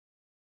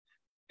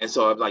 And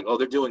so I'm like, oh,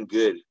 they're doing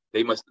good.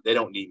 They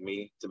don't need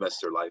me to mess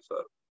their life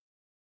up.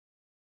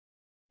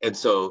 And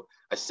so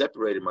I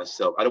separated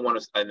myself.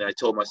 And I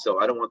told myself,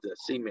 I don't want them to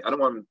see me. I don't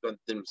want them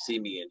to see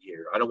me in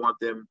here. I don't want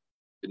them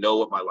to know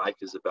what my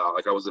life is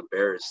about. I was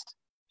embarrassed,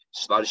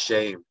 just a lot of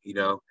shame,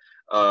 And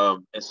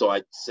so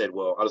I said,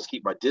 well, I'll just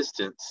keep my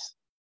distance,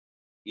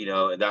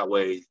 and that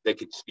way they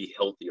could just be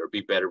healthy or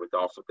be better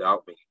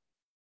without me.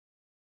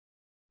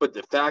 But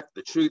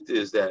the truth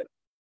is that,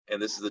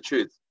 and this is the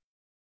truth,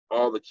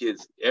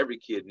 every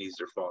kid needs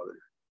their father.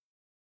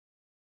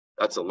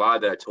 That's a lie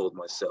that I told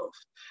myself.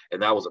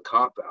 And that was a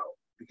cop-out,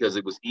 because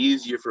it was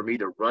easier for me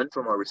to run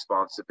from my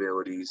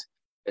responsibilities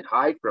and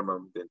hide from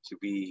them than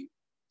to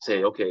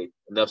say, okay,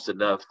 enough's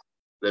enough.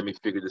 Let me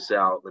figure this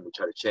out. Let me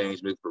try to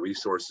change, look for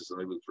resources,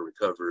 and look for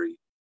recovery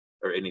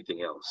or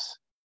anything else.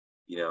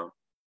 you know.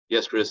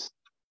 Yes, Chris.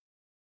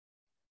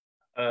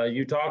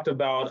 You talked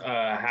about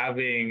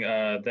having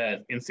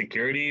that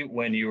insecurity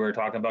when you were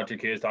talking about your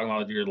kids, talking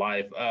about your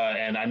life,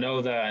 and I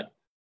know that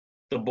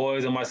the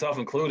boys and myself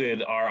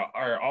included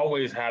are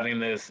always having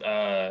this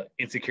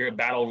insecure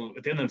battle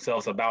within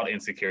themselves about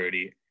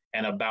insecurity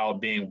and about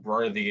being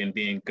worthy and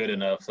being good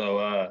enough.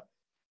 So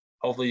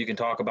hopefully you can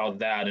talk about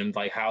that and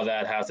like how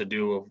that has to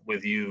do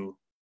with you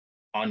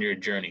on your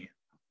journey.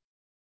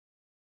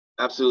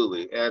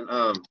 Absolutely, and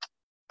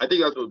I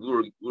think that's what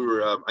we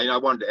were. I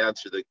wanted to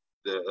answer the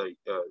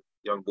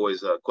young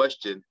boy's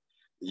question,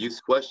 the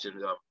youth's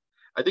question.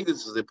 I think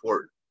this is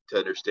important to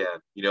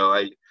understand.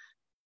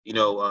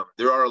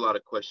 There are a lot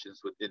of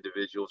questions with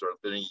individuals or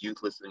any youth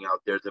listening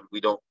out there that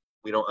we don't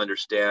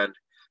understand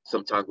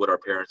sometimes what our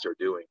parents are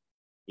doing.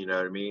 You know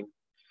what I mean?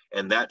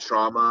 And that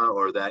trauma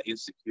or that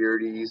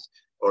insecurities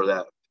or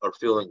that or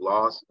feeling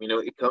lost,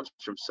 it comes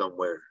from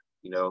somewhere.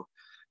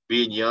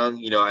 Being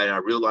young, and I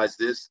realized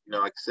this.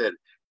 Like I said,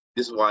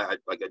 this is why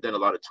I've done a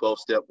lot of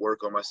 12-step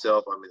work on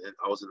myself.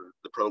 I was in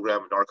the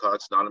program of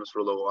Narcotics Anonymous for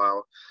a little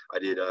while. I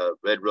did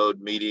Red Road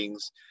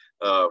meetings.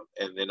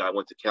 And then I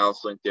went to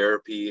counseling,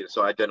 therapy. And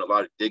so I'd done a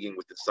lot of digging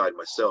with inside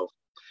myself.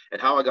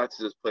 And how I got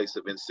to this place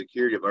of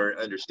insecurity, of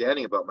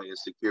understanding about my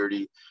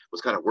insecurity,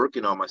 was kind of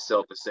working on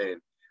myself and saying,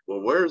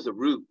 well, where's the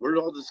root? Where's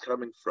all this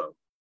coming from?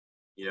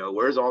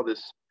 Where's all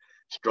this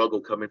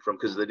struggle coming from?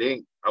 Because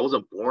I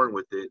wasn't born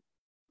with it,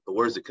 but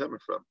where's it coming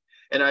from?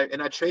 And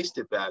I traced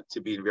it back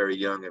to being very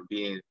young and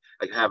being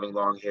like having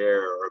long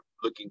hair or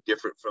looking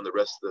different from the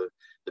rest of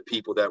the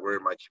people that were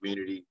in my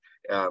community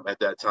at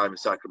that time in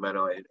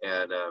Sacramento,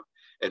 and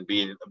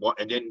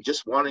then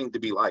just wanting to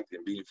be liked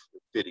and being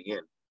fitting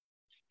in.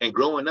 And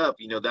growing up,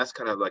 that's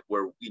kind of like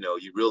where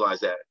you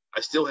realize that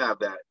I still have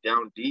that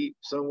down deep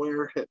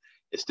somewhere.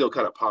 It still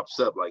kind of pops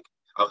up. Like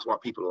I just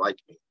want people to like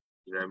me.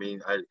 You know what I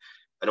mean? I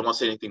don't want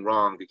to say anything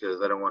wrong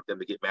because I don't want them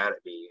to get mad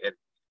at me.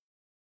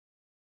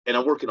 And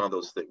I'm working on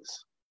those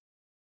things.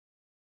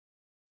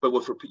 But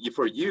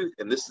for youth,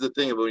 and this is the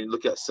thing when you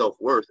look at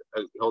self-worth,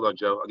 hold on,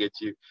 Joe, I'll get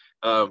to you.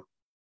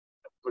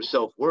 For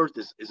self-worth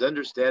is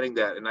understanding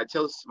that, and I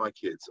tell this to my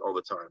kids all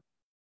the time,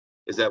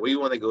 is that we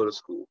want to go to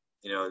school,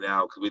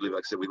 now, because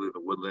we live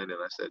in Woodland,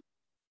 and I said,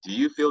 do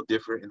you feel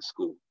different in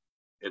school?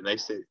 And they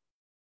say,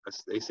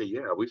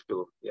 yeah, we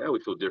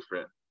feel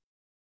different.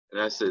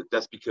 And I said,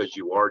 that's because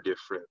you are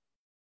different.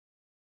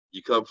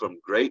 You come from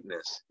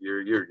greatness.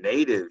 You're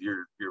native.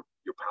 You're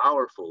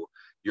powerful.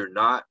 You're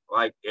not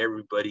like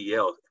everybody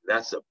else.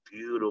 That's a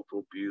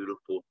beautiful,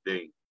 beautiful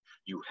thing.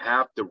 You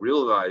have to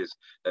realize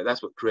that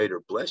that's what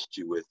Creator blessed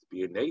you with,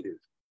 being native.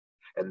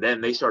 And then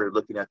they started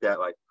looking at that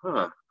like,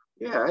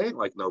 yeah, I ain't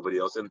like nobody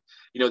else. And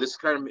this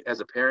kind of, as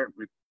a parent,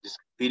 just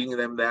feeding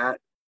them that,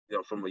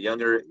 from a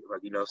younger,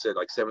 like said,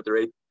 like 7th or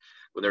 8th,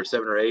 when they're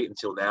 7 or 8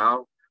 until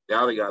now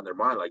they got in their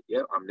mind like,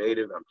 yeah, I'm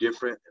native, I'm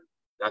different, and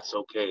that's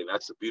okay.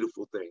 That's a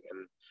beautiful thing.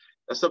 And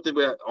that's something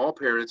that all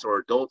parents or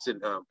adults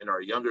in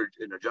our younger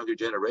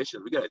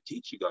generations, we got to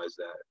teach you guys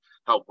that,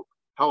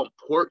 how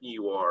important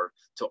you are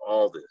to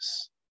all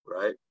this,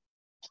 right?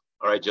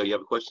 All right, Joe, you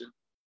have a question?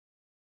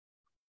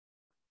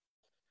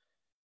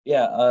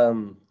 Yeah,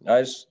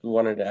 I just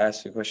wanted to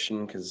ask a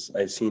question because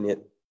I've seen it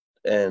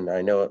and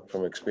I know it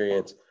from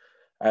experience.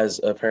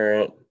 As a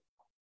parent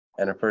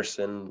and a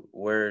person,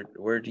 where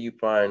do you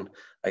find,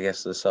 I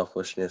guess, the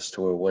selfishness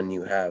to where when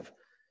you have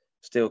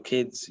still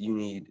kids you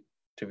need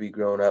to be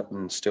grown up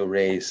and still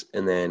raised,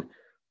 and then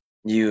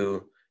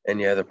you and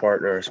your other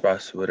partner or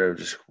spouse or whatever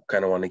just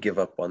kind of want to give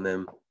up on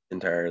them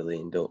entirely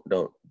and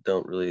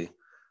don't really,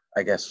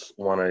 I guess,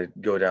 want to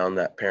go down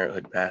that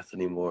parenthood path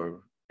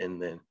anymore,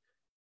 and then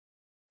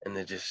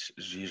just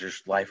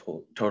life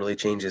totally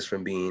changes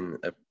from being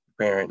a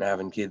parent and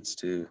having kids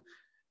to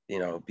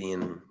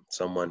being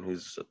someone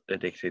who's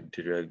addicted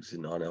to drugs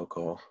and on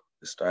alcohol.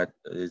 I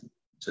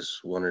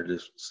just wanted to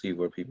see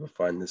where people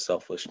find the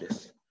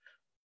selfishness.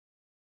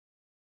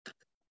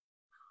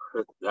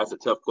 That's a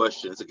tough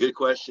question. It's a good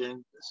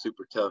question. It's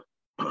super tough.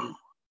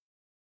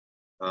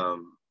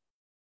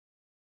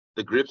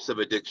 The grips of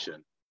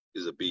addiction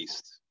is a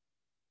beast.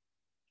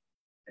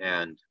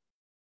 And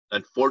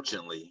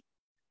unfortunately,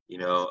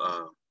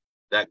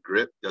 that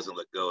grip doesn't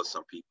let go of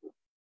some people.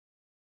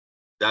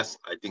 I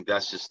think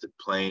that's just the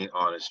plain,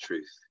 honest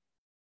truth.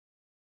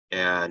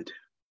 And,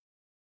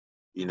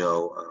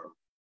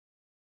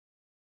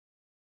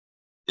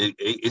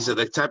 it's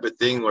the type of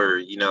thing where,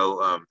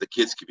 the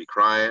kids could be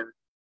crying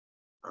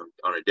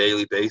on a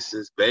daily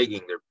basis,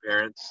 begging their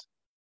parents,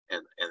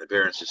 and the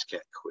parents just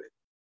can't quit.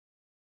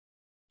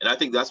 And I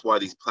think that's why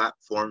these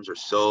platforms are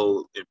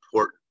so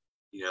important,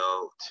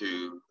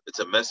 it's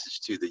a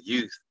message to the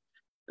youth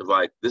of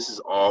like, this is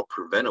all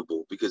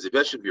preventable, because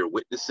especially if you're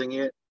witnessing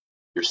it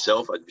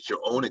yourself, like it's your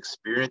own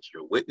experience,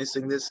 you're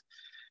witnessing this,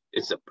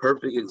 it's a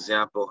perfect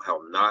example how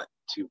not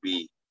to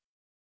be,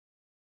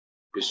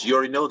 because you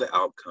already know the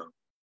outcome.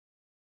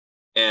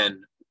 And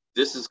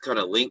this is kind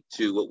of linked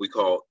to what we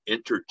call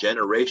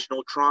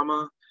intergenerational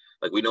trauma.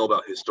 Like we know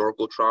about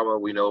historical trauma.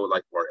 We know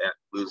like our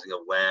losing of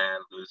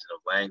land, losing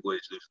of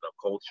language, losing of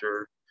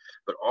culture,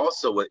 but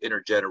also with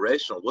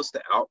intergenerational, what's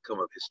the outcome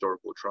of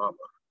historical trauma,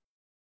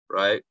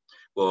 right?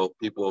 Well,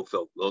 people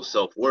feel low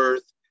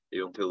self-worth. They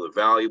don't feel they're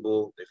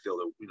valuable. They feel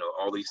that,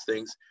 all these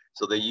things.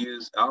 So they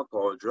use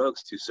alcohol or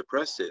drugs to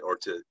suppress it, or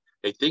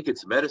they think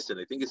it's medicine.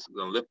 They think it's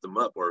going to lift them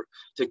up or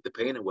take the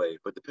pain away,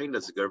 but the pain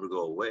doesn't ever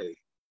go away.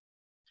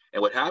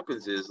 And what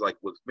happens is, like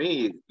with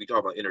me, we talk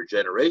about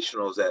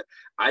intergenerational, is that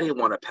I didn't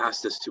want to pass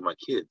this to my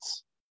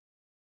kids.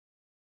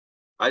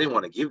 I didn't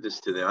want to give this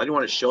to them. I didn't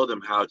want to show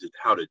them how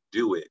to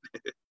do it.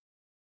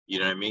 You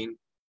know what I mean?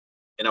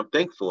 And I'm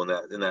thankful in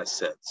that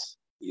sense.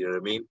 You know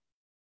what I mean?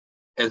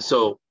 And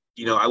so,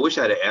 I wish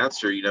I had an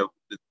answer.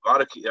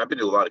 I've been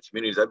to a lot of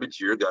communities. I've been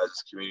to your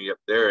guys' community up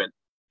there, and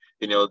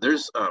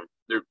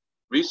their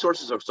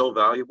resources are so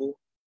valuable.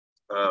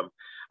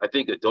 I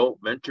think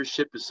adult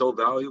mentorship is so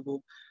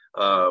valuable.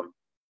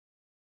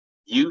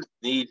 Youth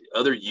need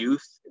other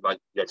youth, like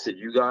I said,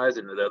 you guys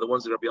and the other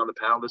ones that will be on the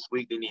panel this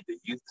week. They need the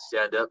youth to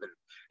stand up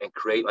and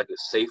create like a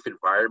safe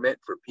environment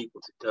for people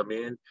to come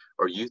in,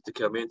 or youth to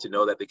come in, to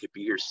know that they could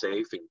be here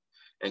safe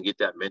and get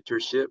that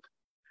mentorship.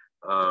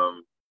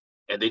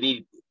 And they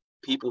need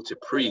people to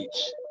preach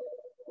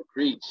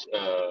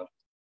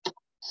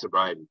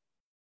sobriety.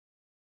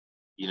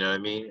 You know what I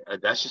mean?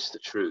 That's just the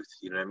truth.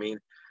 You know what I mean?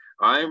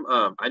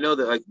 I know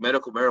that like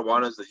medical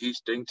marijuana is a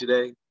huge thing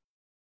today.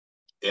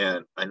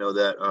 And I know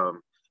that,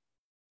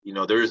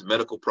 there's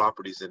medical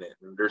properties in it.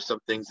 And there's some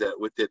things that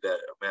with it that,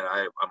 man,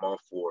 I'm all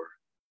for.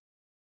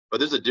 But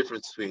there's a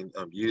difference between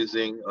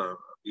using,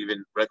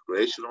 even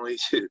recreationally,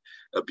 to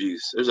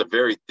abuse. There's a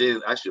very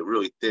thin, actually a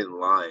really thin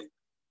line,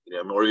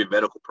 or even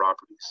medical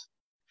properties.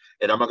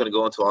 And I'm not going to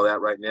go into all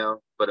that right now.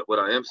 But what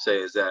I am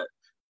saying is that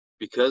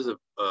because of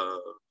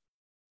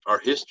our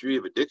history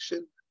of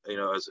addiction,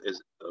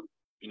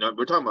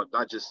 we're talking about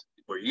not just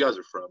where you guys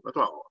are from. I'm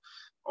talking about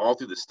all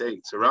through the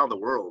states, around the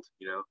world.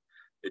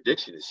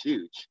 Addiction is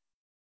huge.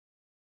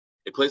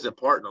 It plays a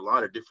part in a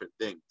lot of different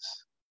things,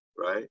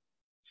 right?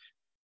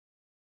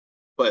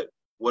 But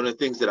one of the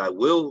things that I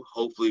will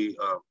hopefully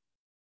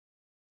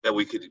that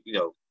we could,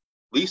 at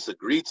least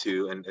agree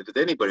to, and with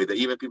anybody, that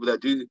even people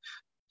that do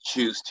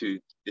choose to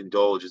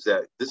indulge, is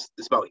that this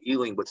is about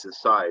healing what's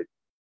inside,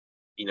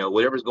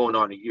 whatever's going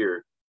on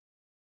here.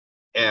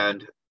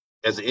 And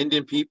as an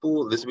Indian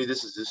people, this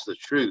is just the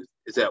truth,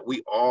 is that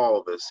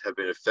all of us have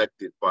been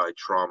affected by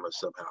trauma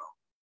somehow.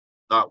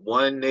 Not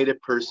one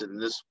Native person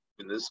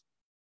in this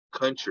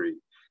country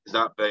has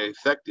not been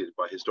affected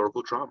by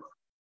historical trauma,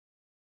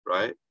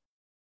 right?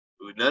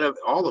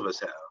 All of us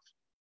have.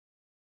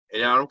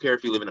 And I don't care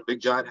if you live in a big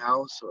giant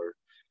house, or,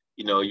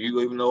 you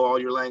even know all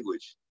your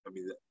language. I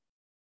mean,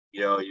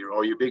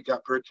 your big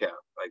got per cap,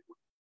 like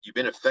you've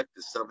been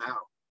affected somehow,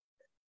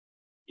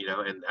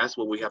 and that's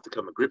what we have to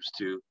come to grips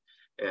to.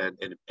 And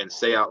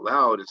say out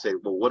loud and say,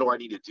 well, what do I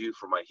need to do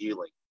for my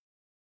healing?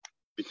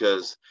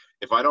 Because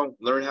if I don't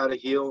learn how to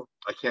heal,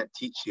 I can't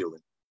teach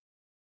healing,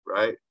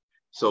 right?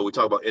 So we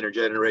talk about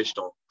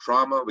intergenerational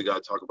trauma. We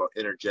got to talk about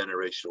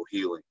intergenerational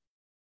healing.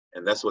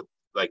 And that's what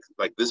like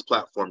this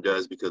platform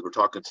does, because we're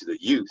talking to the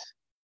youth.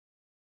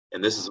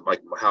 And this is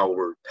like how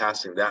we're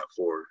passing that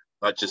forward,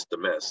 not just the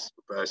mess,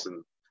 we're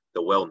passing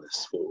the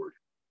wellness forward.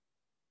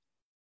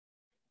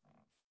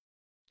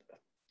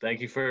 Thank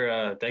you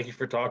for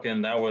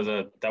talking. That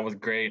was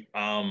great.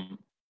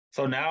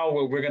 So now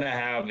what we're gonna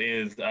have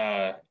is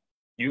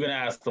you're gonna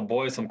ask the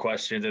boys some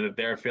questions, and if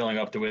they're feeling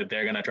up to it,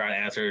 they're gonna try to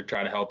answer,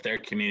 try to help their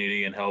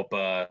community and help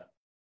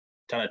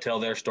kind of tell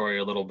their story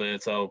a little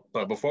bit. So,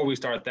 but before we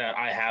start that,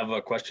 I have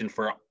a question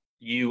for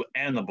you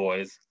and the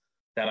boys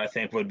that I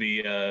think would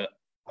be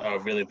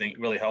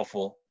really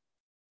helpful.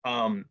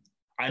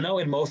 I know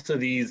in most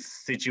of these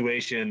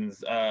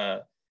situations,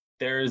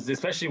 there's,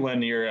 especially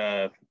when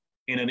you're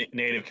in a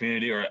Native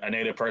community or a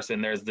Native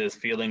person, there's this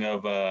feeling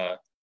of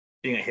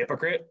being a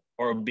hypocrite,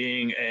 or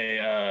being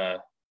a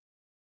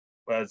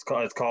it's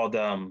called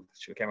I can't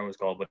remember what it's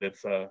called, but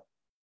it's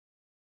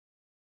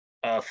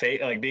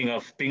fake, like being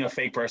a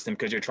fake person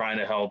because you're trying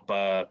to help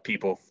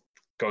people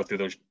go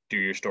through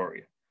your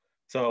story.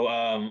 So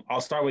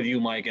I'll start with you,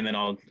 Mike, and then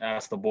I'll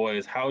ask the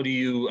boys. How do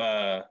you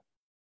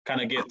kind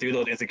of get through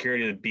those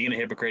insecurities of being a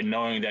hypocrite,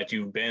 knowing that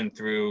you've been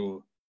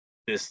through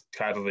this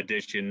type of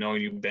addiction,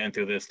 knowing you've been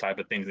through this type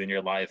of things in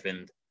your life,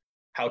 and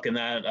how can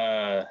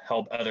that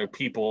help other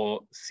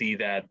people see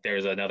that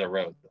there's another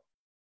road?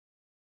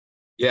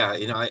 Yeah,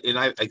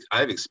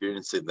 I've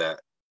experienced that.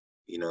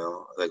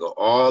 Like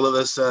all of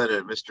a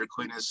sudden, Mr.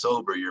 Queen is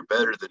sober, you're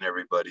better than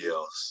everybody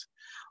else.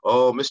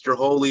 Oh, Mr.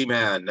 Holy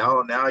Man,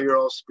 now you're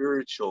all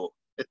spiritual.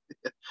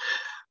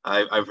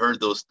 I've heard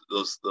those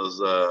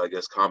I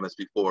guess comments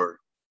before.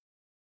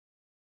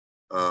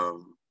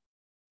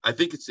 I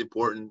think it's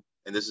important,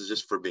 and this is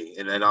just for me,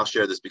 and I'll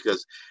share this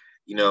because,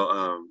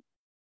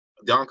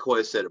 Don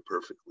Coy said it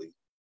perfectly.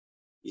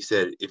 He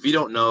said, if you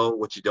don't know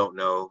what you don't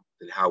know,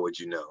 then how would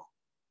you know,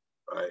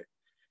 right?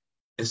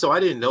 And so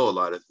I didn't know a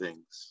lot of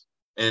things,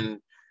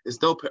 and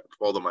it's no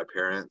fault of my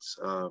parents.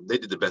 They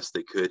did the best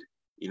they could,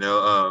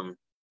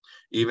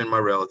 Even my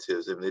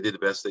relatives, and they did the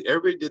best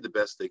everybody did the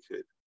best they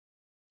could.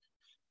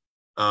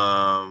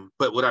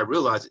 But what I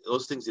realized,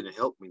 those things didn't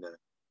help me none,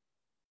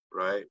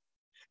 right?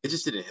 It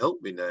just didn't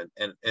help me none.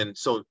 And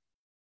so,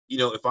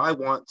 if I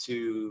want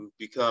to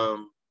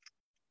become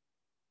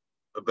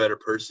a better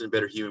person,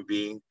 better human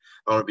being,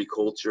 I want to be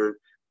cultured,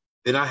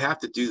 then I have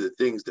to do the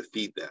things to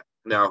feed that.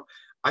 Now,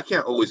 I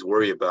can't always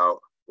worry about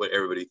what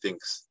everybody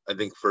thinks. I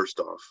think first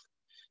off,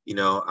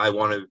 I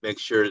want to make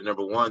sure that,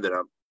 number one, that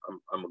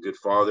I'm a good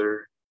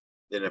father.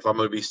 And if I'm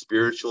going to be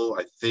spiritual,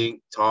 I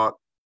think, talk,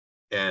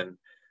 and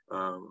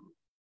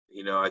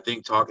I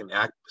think, talk, and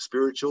act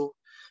spiritual.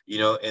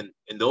 And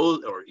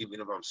those, or even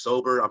if I'm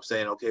sober, I'm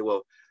saying, okay,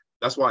 well,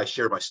 that's why I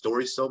share my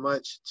story so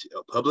much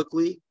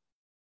publicly.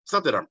 It's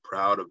not that I'm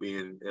proud of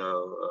being,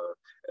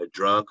 a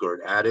drunk or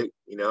an addict,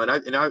 and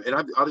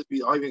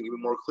I'll even be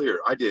more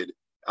clear. I did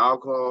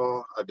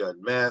alcohol, I've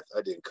done meth,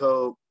 I did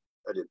coke,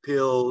 I did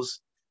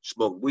pills,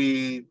 smoked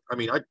weed. I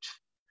mean,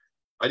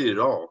 I did it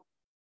all.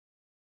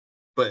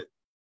 But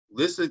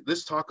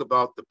let's talk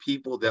about the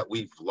people that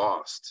we've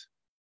lost.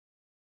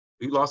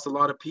 We've lost a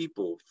lot of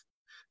people,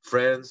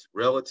 friends,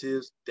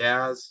 relatives,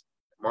 dads,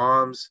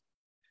 moms.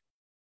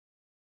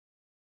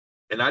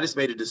 And I just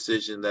made a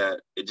decision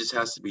that it just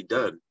has to be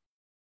done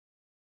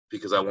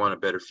because I want a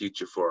better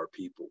future for our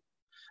people.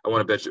 I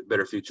want a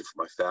better future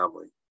for my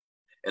family.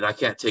 And I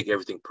can't take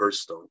everything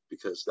personal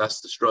because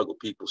that's the struggle.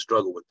 People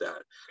struggle with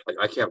that. Like,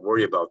 I can't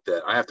worry about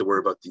that. I have to worry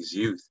about these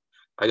youth.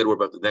 I got to worry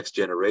about the next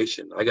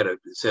generation. I got to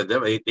send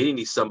them. They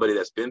need somebody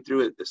that's been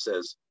through it that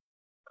says,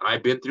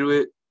 I've been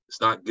through it.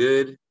 It's not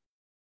good.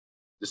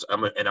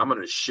 I'm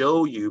going to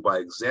show you by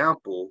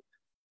example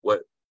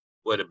what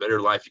a better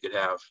life you could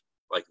have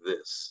like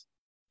this.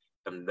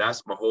 And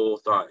that's my whole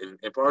thought. And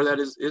part of that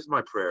is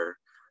my prayer.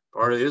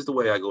 Part of it is the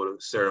way I go to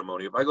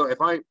ceremony.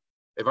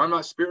 If I'm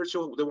not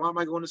spiritual, then why am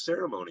I going to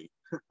ceremony?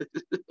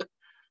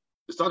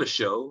 It's not a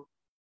show.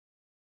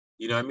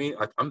 You know what I mean?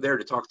 I'm there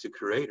to talk to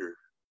Creator.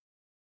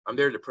 I'm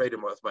there to pray to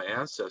my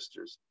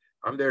ancestors.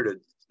 I'm there to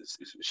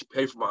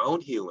pay for my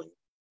own healing.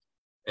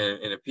 And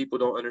if people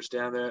don't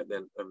understand that,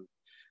 then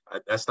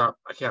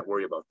I can't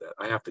worry about that.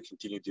 I have to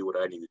continue to do what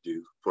I need to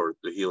do for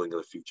the healing of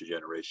the future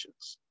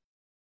generations.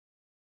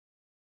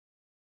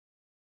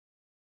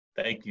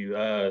 Thank you.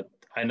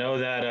 I know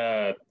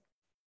that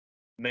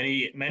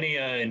many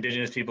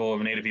indigenous people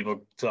or Native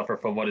people suffer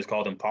from what is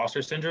called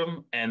imposter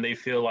syndrome, and they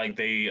feel like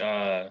they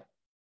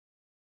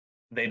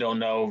don't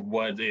know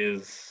what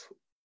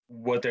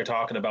they're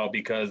talking about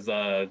because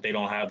they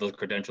don't have those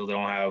credentials. They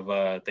don't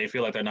have. They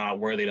feel like they're not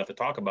worthy enough to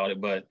talk about it.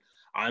 But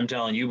I'm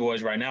telling you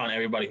boys right now, and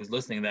everybody who's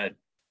listening, that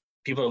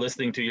people are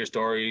listening to your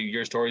story.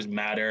 Your stories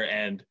matter,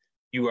 and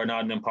you are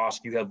not an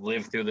imposter. You have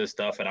lived through this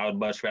stuff, and I would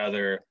much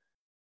rather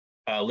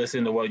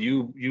listen to what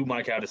you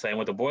might have to say and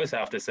what the boys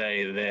have to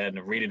say than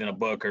read it in a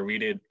book or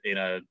read it in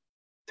a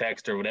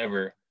text or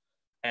whatever.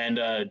 And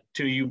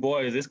to you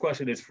boys, this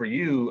question is for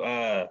you.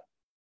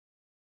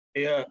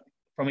 Yeah,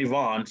 from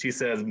Yvonne. She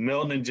says,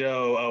 Milton and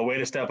Joe, way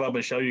to step up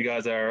and show you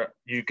guys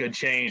you could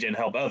change and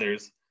help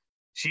others.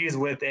 She's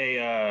with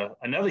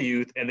another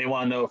youth, and they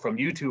want to know from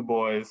you two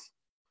boys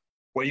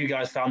where you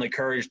guys found the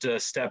courage to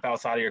step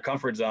outside of your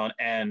comfort zone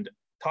and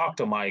talk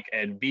to Mike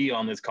and be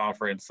on this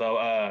conference.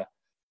 So,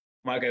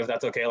 Mike, if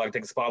that's okay, I'd like to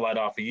take the spotlight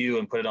off of you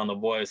and put it on the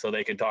boys so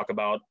they can talk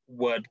about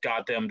what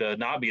got them to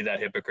not be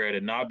that hypocrite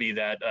and not be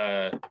that,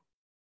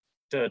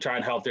 to try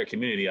and help their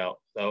community out.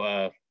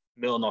 So,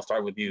 Milton, I'll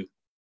start with you.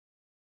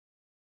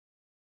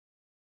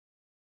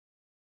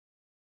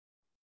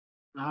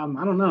 I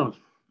don't know.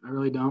 I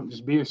really don't.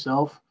 Just be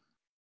yourself.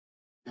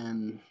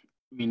 And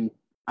I mean,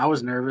 I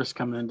was nervous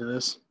coming into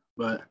this,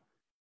 but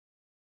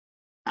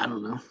I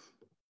don't know.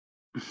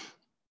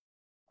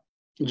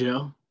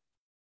 Joe?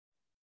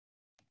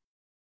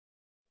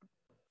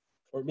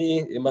 For me,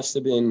 it must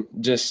have been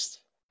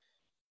just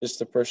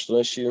a personal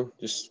issue,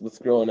 just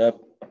with growing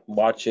up,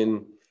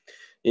 watching,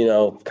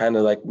 kind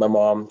of like my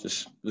mom,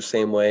 just the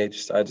same way.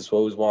 I just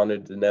always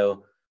wanted to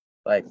know,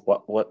 like,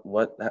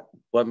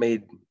 what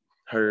made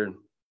her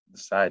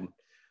decide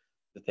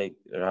to take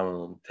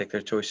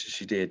their choices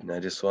she did. And I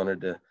just wanted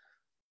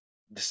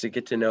to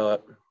get to know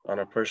it on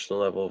a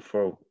personal level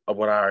for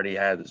what I already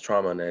had, the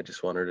trauma, and I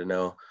just wanted to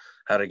know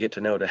how to get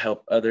to know to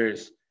help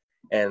others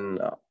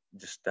and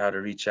just how to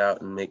reach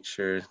out and make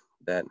sure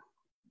that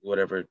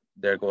whatever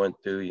they're going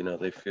through,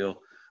 they feel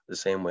the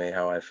same way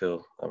how I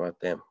feel about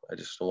them. I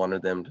just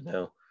wanted them to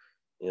know,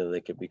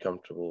 they could be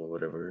comfortable or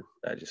whatever.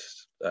 I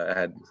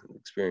had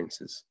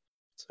experiences.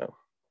 So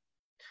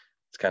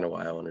it's kind of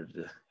why I wanted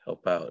to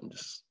help out and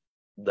just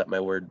let my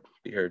word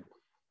be heard.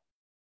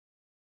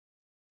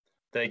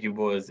 Thank you,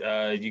 boys.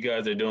 You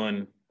guys are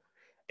doing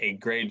a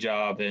great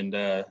job, and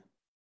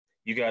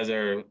you guys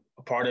are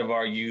a part of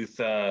our youth.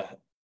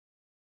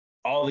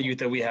 All the youth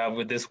that we have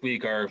with this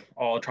week are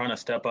all trying to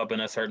step up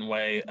in a certain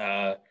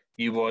way.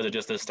 You boys are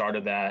just the start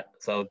of that.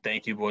 So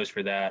thank you, boys,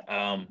 for that.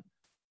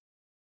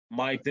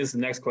 Mike, this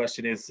next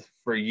question is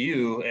for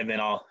you, and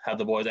then I'll have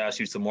the boys ask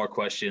you some more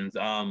questions.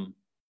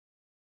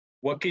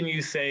 what can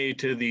you say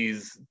to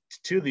these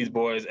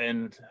boys,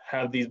 and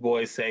have these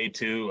boys say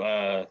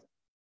to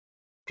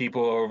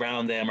people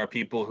around them or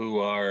people who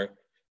are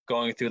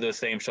going through the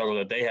same struggle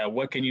that they have?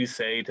 What can you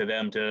say to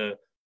them to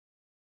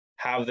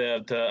have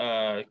them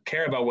to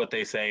care about what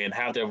they say and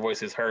have their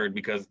voices heard?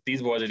 Because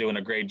these boys are doing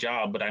a great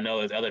job, but I know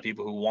there's other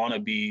people who want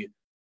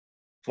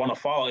to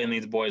follow in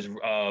these boys'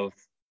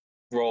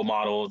 role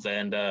models,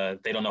 and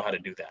they don't know how to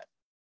do that.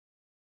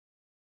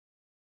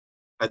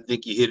 I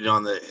think you hit it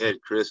on the head,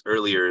 Chris,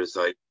 earlier. Is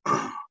like,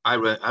 I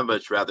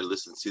much rather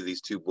listen to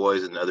these two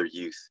boys and other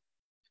youth.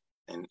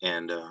 And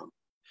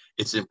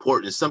it's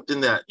important. It's something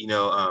that,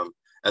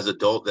 as an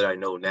adult that I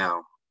know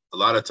now, a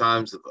lot of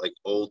times like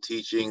old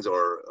teachings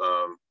or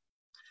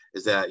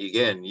is that,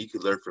 again, you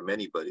could learn from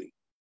anybody,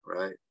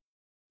 right?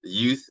 The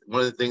youth,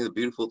 one of the things, the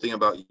beautiful thing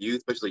about youth,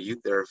 especially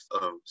youth that are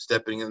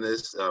stepping in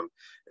this,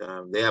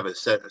 they have a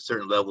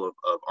certain level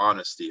of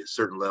honesty, a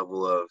certain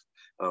level of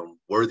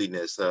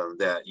worthiness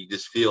that you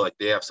just feel like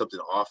they have something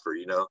to offer,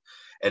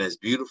 and it's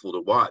beautiful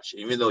to watch.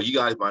 Even though you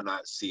guys might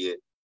not see it,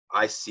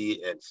 I see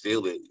it and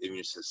feel it in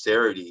your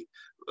sincerity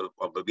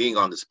of being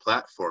on this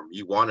platform.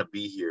 You want to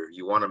be here,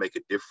 you want to make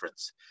a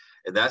difference,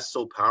 and that's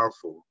so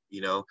powerful.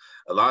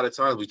 A lot of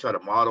times we try to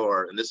model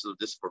and this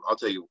is I'll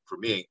tell you, for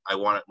me,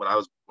 when I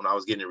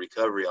was getting in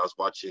recovery, I was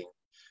watching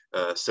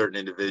certain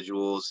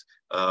individuals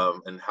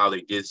and how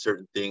they did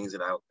certain things,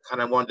 and I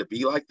kind of wanted to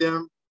be like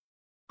them,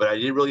 but I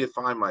didn't really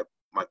find my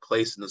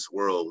place in this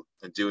world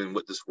and doing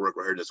what this work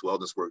right here, this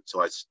wellness work,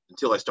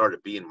 until I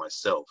started being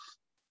myself.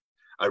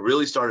 I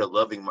really started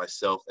loving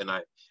myself, and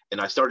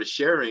I started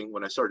sharing.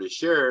 When I started to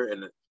share,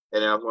 and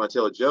I want to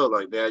tell Joe,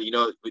 like, man,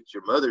 with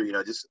your mother,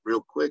 just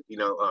real quick,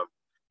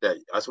 that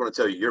I just want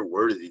to tell you, you're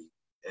worthy,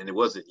 and it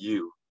wasn't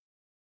you.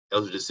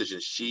 Those are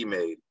decisions she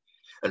made.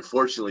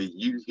 Unfortunately,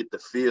 you get the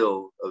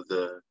feel of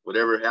the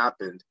whatever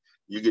happened.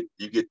 You get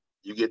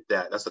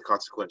that. That's the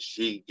consequence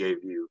she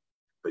gave you.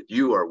 But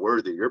you are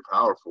worthy. You're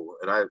powerful.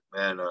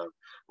 And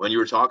when you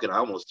were talking, I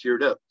almost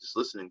teared up just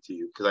listening to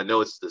you, because I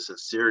know it's the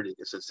sincerity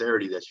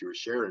that you were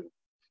sharing.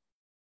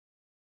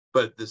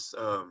 But this,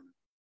 the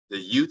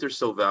youth are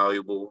so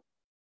valuable.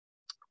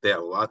 They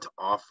have a lot to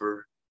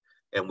offer,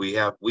 and we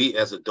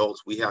as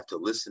adults, we have to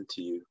listen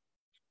to you,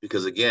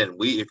 because again,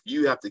 if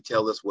you have to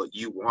tell us what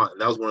you want,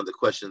 and that was one of the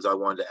questions I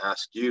wanted to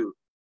ask you,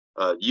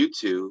 you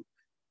two.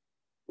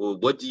 Well,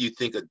 what do you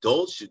think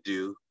adults should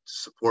do to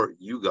support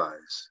you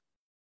guys?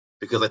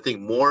 Because I think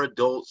more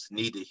adults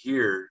need to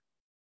hear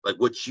like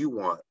what you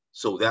want.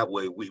 So that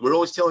way we're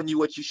always telling you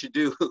what you should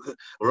do.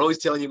 We're always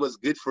telling you what's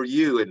good for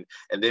you.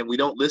 And then we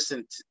don't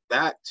listen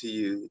back to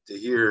you to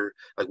hear,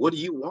 like, what do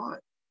you want?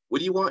 What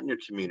do you want in your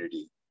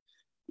community?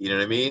 You know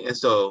what I mean? And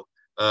so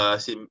I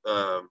see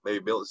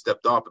maybe Milton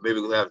stepped off, but maybe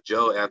we'll have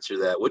Joe answer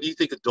that. What do you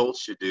think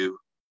adults should do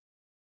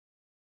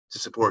to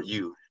support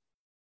you?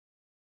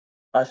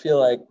 I feel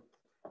like,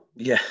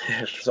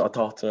 so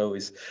adults are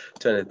always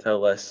trying to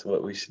tell us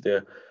what we should do.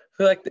 I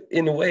feel like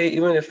in a way,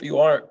 even if you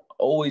aren't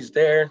always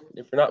there,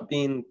 if you're not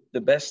being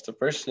the best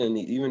person,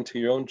 even to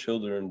your own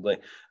children,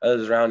 like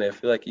others around it, I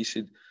feel like you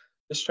should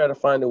just try to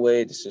find a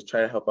way just to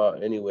try to help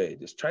out anyway.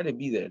 Just try to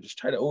be there. Just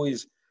try to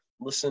always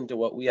listen to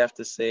what we have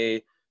to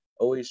say.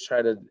 Always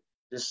try to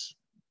just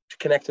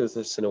connect with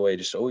us in a way.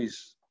 Just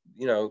always,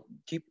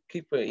 keep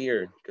an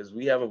ear, because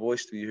we have a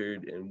voice to be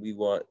heard, and we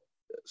want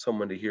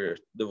someone to hear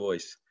the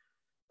voice,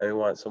 and we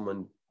want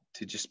someone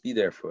to just be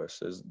there for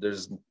us.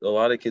 There's a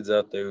lot of kids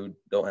out there who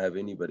don't have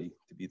anybody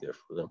to be there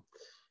for them,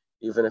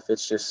 even if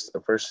it's just a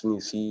person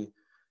you see,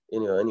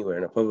 anywhere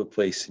in a public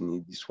place, and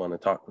you just want to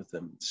talk with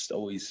them. Just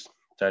always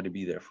try to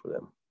be there for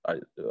them.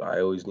 I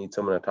always need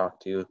someone to talk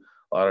to.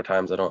 A lot of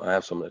times I don't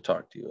have someone to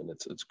talk to, and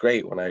it's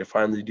great when I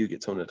finally do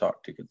get someone to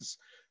talk to, because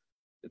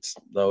it's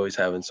always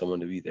having someone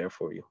to be there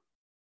for you.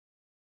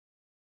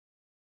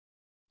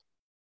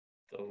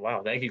 So,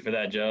 wow, thank you for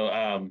that,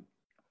 Joe.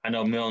 I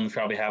know Milton's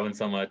probably having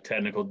some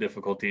technical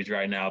difficulties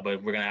right now,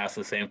 but we're going to ask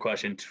the same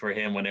question for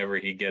him whenever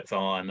he gets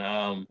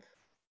on.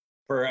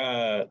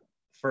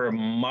 For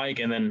Mike,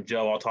 and then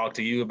Joe, I'll talk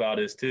to you about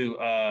this too.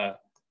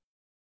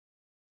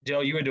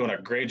 Joe, you are doing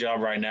a great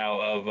job right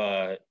now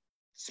of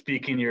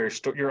speaking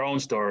your own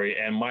story,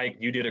 and Mike,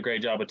 you did a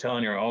great job of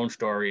telling your own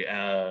story.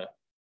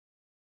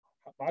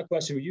 My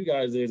question for you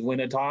guys is, when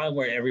a time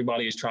where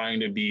everybody is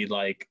trying to be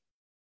like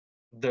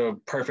the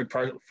perfect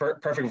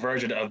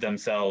version of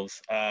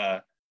themselves,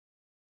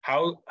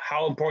 how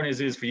important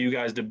is it for you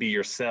guys to be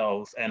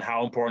yourselves, and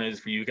how important is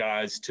it for you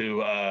guys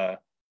to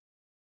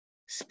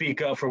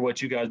speak up for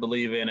what you guys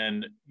believe in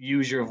and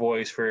use your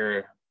voice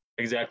for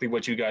exactly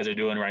what you guys are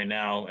doing right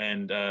now,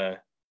 and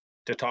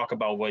to talk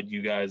about what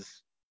you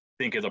guys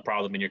think is a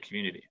problem in your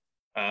community?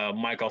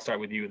 Mike, I'll start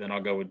with you, then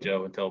I'll go with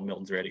Joe until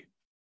Milton's ready.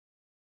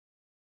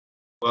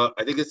 Well,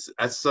 I think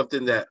that's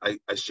something that I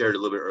shared a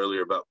little bit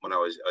earlier about when I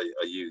was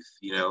a youth.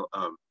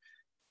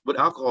 What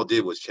alcohol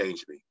did was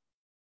change me,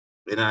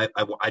 and I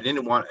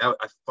didn't want. I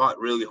fought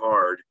really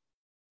hard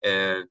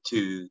and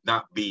to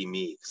not be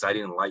me, because I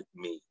didn't like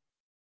me,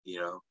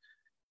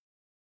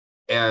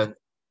 and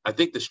I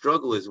think the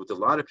struggle is with a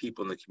lot of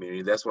people in the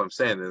community. That's what I'm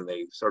saying. And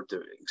they start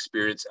to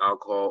experience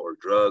alcohol or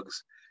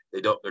drugs.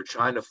 They're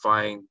trying to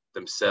find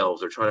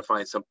themselves. They're trying to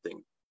find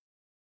something.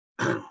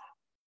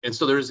 And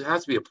so there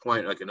has to be a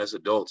point, like in us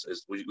adults,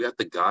 is we have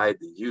to guide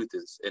the youth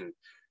and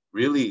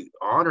really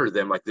honor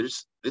them. Like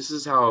this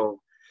is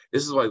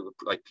why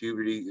like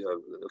puberty,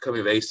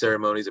 coming of age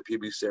ceremonies, or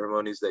puberty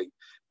ceremonies,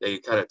 they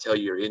kind of tell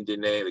you your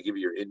Indian name, they give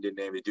you your Indian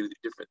name, they do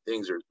different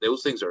things, or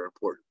those things are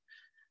important.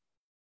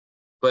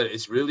 But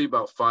it's really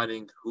about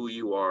finding who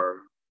you are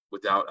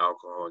without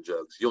alcohol and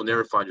drugs. You'll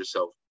never find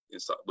yourself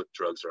with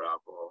drugs or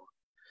alcohol.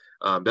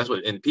 That's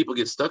what, and people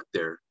get stuck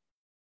there.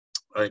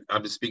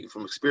 I'm just speaking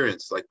from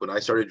experience. Like when I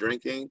started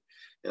drinking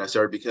and I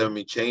started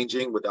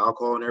changing with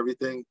alcohol and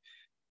everything,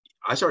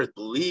 I started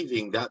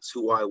believing that's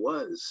who I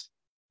was.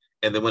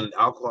 And then when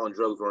alcohol and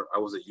drugs I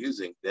wasn't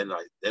using, then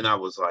I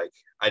was like,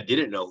 I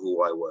didn't know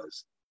who I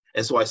was.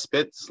 And so I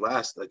spent this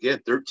last, again,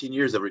 13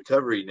 years of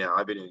recovery now.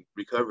 I've been in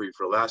recovery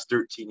for the last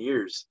 13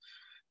 years,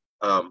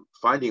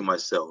 finding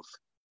myself.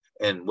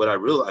 And what I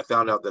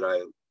found out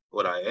that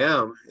what I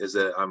am is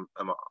that I'm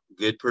a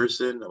good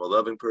person. I'm a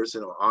loving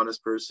person. I'm an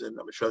honest person.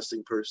 I'm a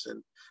trusting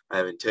person. I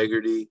have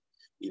integrity,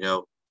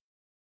 and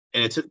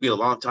it took me a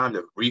long time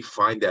to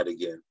re-find that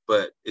again.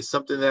 But it's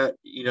something that,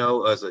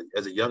 as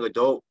a young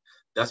adult,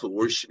 that's what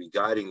words should be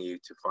guiding you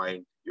to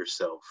find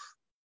yourself.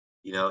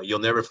 You'll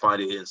never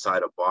find it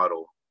inside a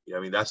bottle.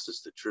 That's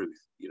just the truth.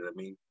 You know what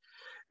I mean?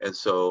 And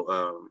so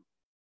I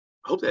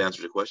hope that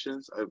answers the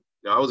questions.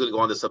 I was going to go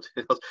on to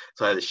something else,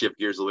 so I had to shift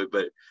gears a little bit.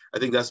 But I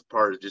think that's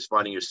part of just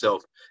finding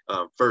yourself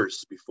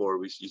first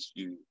before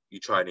you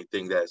try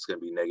anything that's going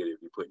to be negative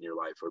you put in your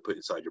life or put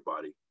inside your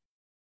body.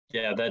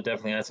 Yeah, that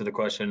definitely answered the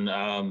question.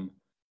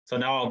 So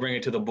now I'll bring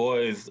it to the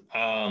boys.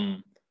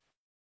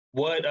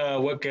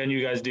 What can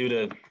you guys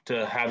do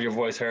to have your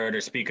voice heard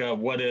or speak up?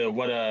 What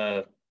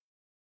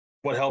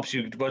helps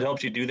you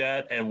do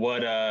that, and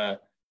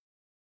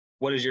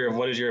what is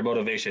your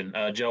motivation?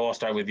 Joe, I'll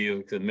start with you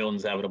because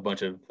Milton's having a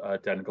bunch of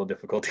technical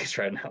difficulties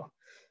right now.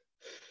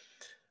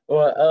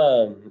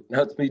 Well,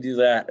 helps me do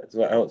that. It's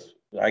what helps,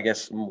 I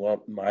guess,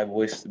 my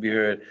voice to be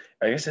heard.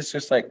 I guess it's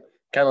just like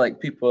kind of like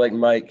people like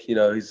Mike.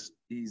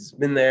 He's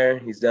been there,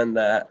 he's done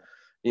that.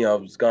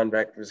 He's gone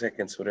back for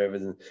seconds, whatever.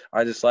 And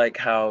I just like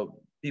how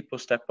people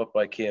step up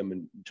like him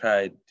and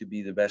try to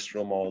be the best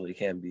role model they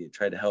can be and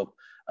try to help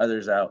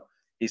others out.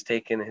 He's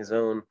taken his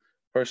own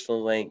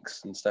personal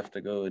lengths and stuff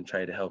to go and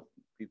try to help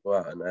people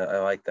out. And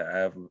I like that. I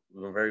have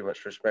very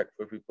much respect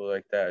for people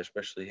like that,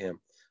 especially him.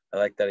 I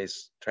like that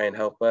he's trying to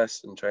help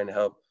us and trying to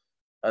help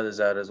others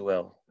out as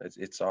well.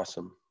 It's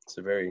awesome. It's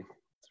a very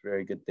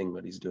good thing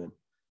what he's doing.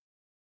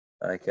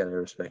 I like it. I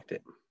respect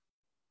it.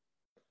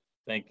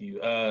 Thank you.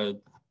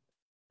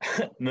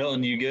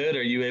 Milton, you good?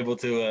 Are you able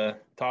to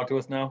talk to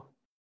us now?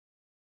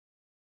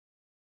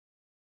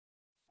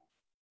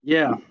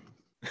 Yeah.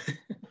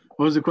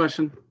 What was the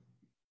question?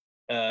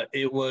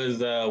 It was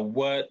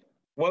what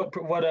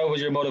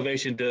was your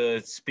motivation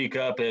to speak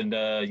up and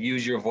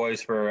use your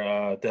voice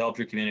to help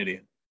your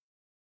community?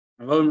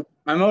 My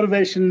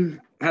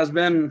motivation has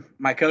been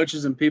my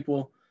coaches and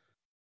people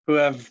who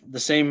have the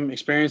same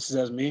experiences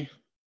as me.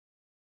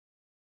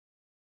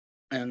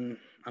 And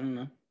I don't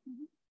know.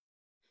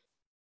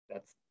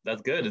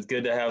 That's good. It's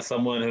good to have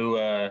someone who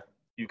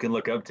you can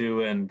look up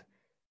to and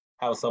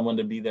have someone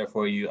to be there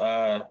for you.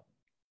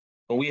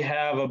 But we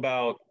have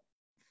about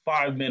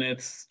 5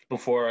 minutes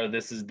before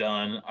this is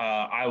done.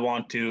 I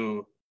want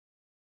to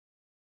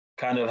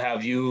kind of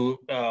have you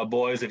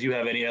boys, if you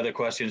have any other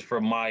questions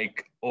for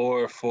Mike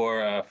or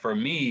for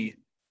me,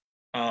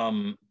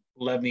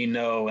 let me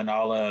know and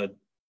I'll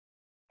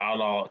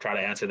try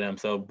to answer them.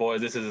 So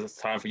boys, this is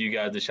time for you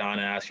guys to shine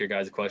and ask your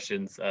guys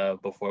questions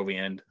before we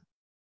end.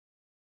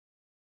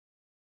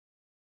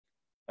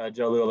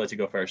 Joe Lou, I'll let you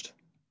go first.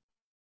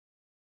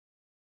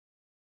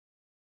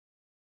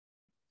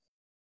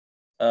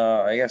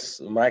 I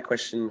guess my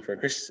question for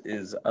Chris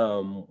is,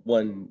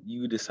 when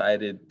you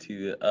decided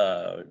to,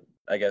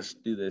 I guess,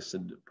 do this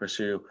and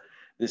pursue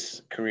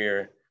this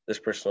career, this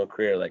personal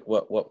career, like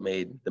what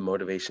made the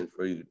motivation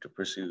for you to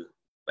pursue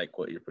like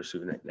what you're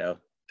pursuing right now to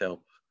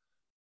help,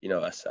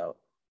 us out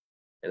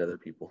and other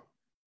people?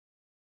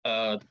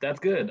 That's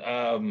good.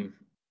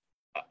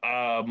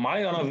 My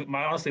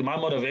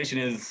motivation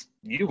is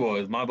you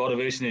boys. My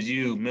motivation is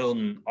you,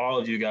 Milton, all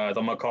of you guys.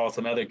 I'm gonna call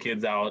some other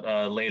kids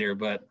out later,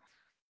 but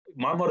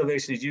my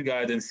motivation is you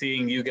guys and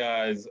seeing you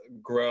guys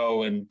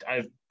grow. And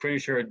I'm pretty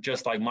sure,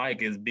 just like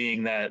Mike, is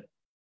being that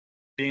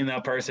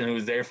person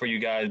who's there for you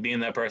guys,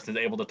 being that person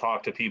who's able to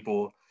talk to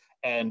people,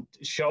 and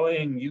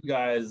showing you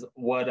guys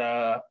what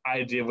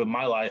I did with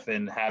my life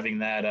and having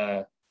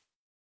that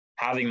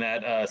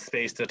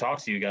space to talk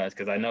to you guys.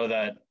 Because I know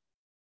that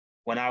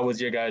when I was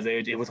your guys'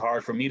 age, it was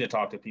hard for me to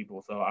talk to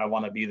people. So I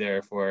want to be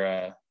there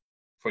for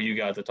you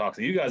guys to talk.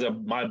 So you guys are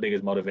my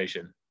biggest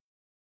motivation.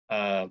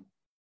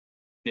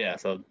 Yeah,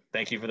 so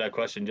thank you for that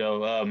question,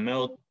 Joe.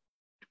 Milt,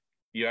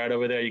 you all right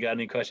over there? You got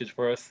any questions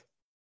for us?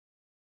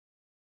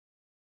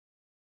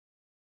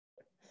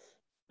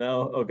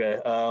 No? Okay.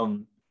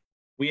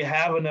 We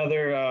have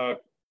another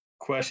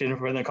question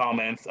from the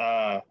comments.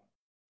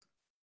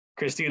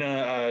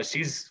 Christina,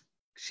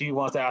 she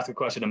wants to ask a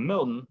question to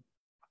Milton.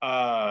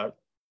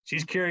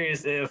 She's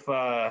curious if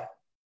or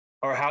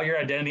how your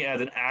identity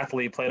as an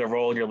athlete played a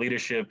role in your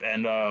leadership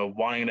and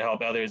wanting to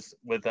help others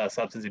with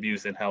substance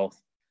abuse and health.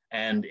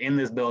 And in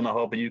this, Bill, I'm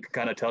hoping you can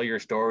kind of tell your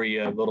story,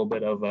 a little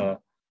bit of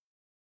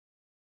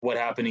what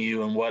happened to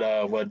you and what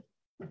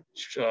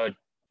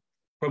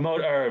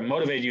promote or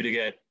motivate you to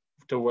get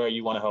to where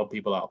you want to help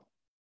people out.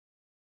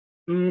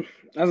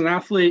 As an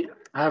athlete,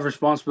 I have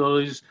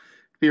responsibilities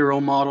to be a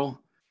role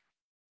model,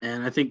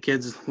 and I think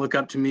kids look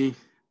up to me,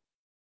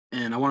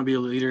 and I want to be a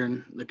leader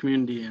in the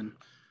community. And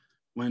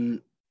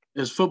when it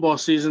was football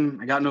season,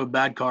 I got into a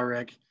bad car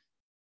wreck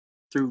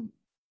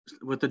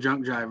with the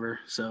drunk driver,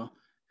 so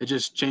it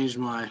just changed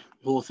my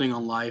whole thing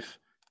on life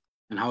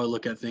and how I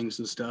look at things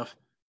and stuff.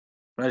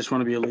 But I just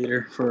want to be a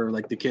leader for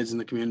like the kids in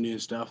the community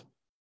and stuff.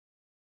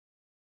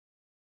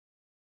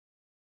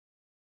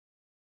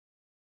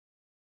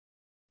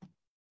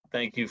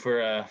 Thank you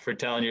for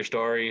telling your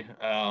story.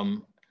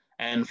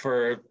 And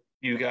for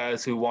you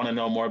guys who want to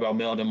know more about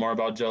Milton, more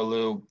about Joe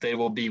Lou, they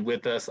will be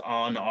with us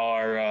on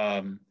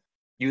our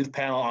youth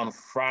panel on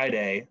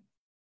Friday.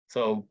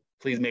 So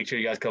please make sure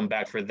you guys come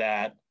back for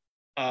that.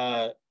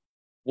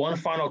 One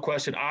final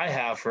question I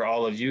have for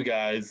all of you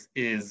guys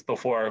is,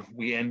 before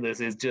we end this,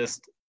 is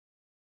just,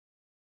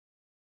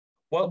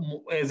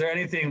 is there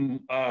anything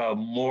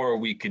more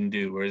we can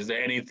do? Or is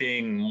there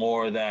anything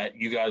more that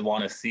you guys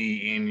want to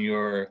see in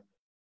your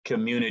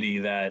community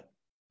that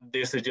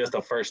this is just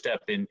a first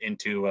step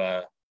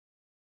into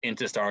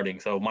starting?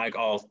 So Mike,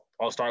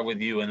 I'll start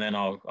with you and then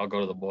I'll go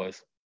to the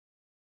boys.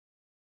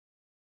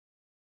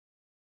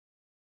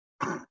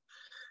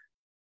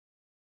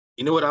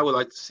 You know what I would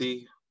like to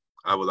see?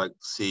 I would like to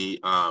see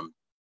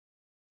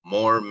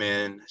more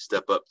men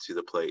step up to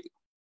the plate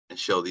and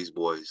show these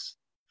boys.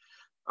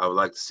 I would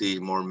like to see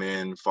more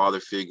men, father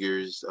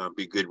figures,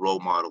 be good role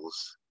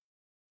models.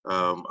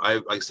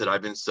 Like I said,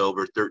 I've been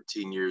sober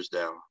 13 years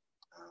now.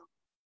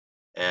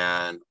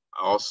 And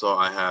also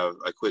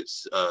I quit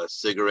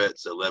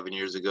cigarettes 11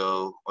 years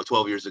ago, or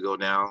 12 years ago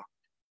now.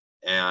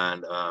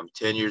 And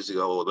 10 years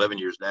ago, 11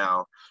 years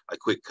now, I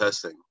quit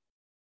cussing.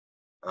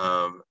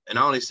 And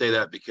I only say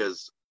that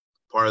because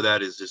part of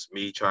that is just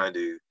me trying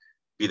to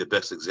be the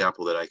best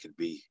example that I can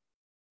be.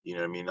 You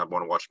know what I mean? I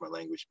want to watch my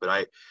language. But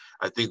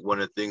I think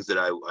one of the things that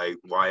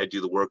why I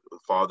do the work of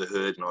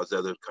fatherhood and all those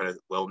other kind of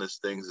wellness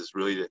things is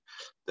really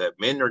that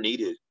men are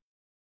needed.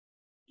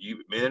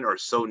 Men are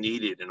so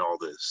needed in all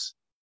this.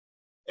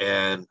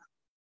 And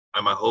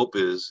my hope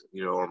is,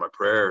 or my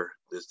prayer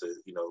is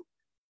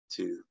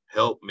to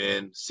help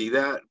men see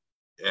that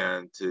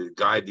and to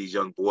guide these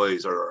young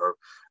boys or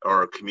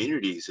our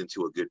communities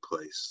into a good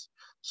place.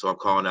 So I'm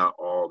calling out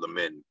all the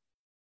men.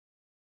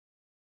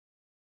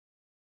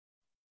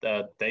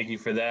 Thank you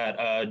for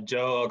that.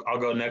 Joe, I'll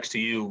go next to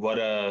you.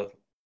 What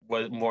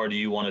more do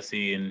you want to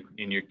see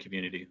in your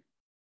community?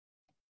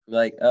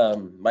 Like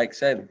Mike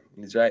said,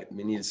 he's right.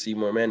 We need to see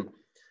more men.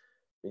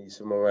 We need to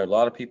see more men. A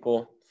lot of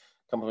people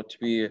come up to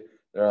me,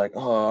 they're like,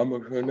 "Oh, I'm a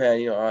grown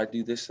man. I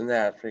do this and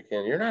that."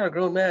 Freaking, you're not a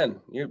grown man.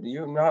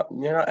 You're not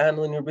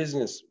handling your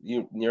business.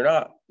 You're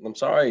not. I'm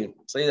sorry,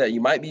 say that.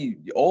 You might be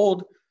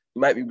old.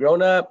 You might be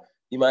grown up.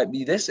 You might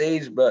be this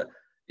age, but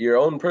your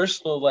own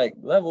personal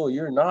level,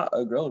 you're not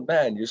a grown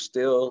man. You're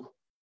still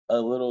a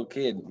little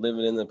kid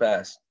living in the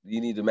past.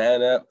 You need to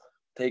man up,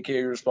 take care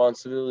of your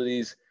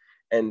responsibilities,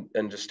 and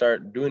just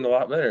start doing a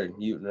lot better.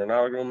 You're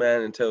not a grown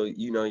man until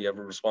you have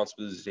a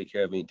responsibility to take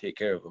care of me and take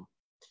care of them.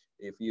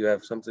 If you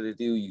have something to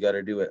do, you got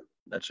to do it.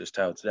 That's just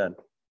how it's done.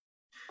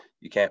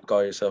 You can't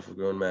call yourself a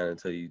grown man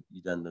until you've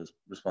done those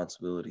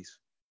responsibilities.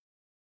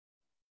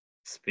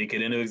 Speak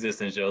it into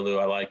existence, Joe Lou.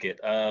 I like it.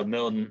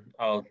 Milton,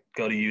 I'll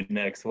go to you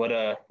next. What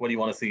do you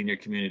want to see in your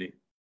community?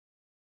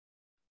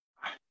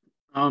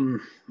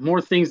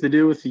 More things to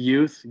do with the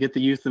youth, get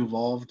the youth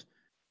involved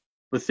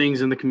with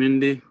things in the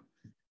community.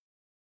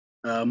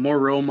 More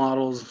role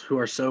models who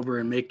are sober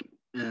and make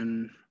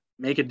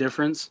a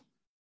difference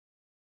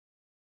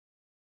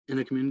in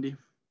the community.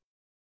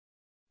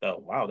 Oh,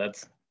 wow.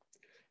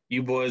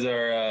 You boys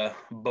are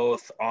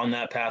both on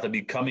that path of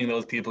becoming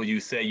those people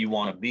you say you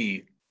want to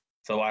be.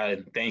 So I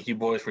thank you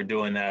boys for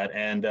doing that.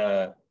 And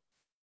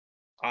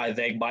I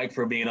thank Mike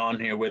for being on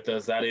here with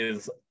us. That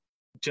is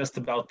just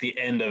about the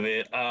end of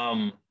it.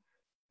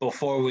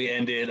 Before we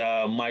end it,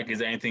 Mike, is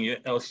there anything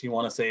else you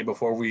want to say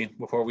before we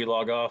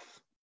log off?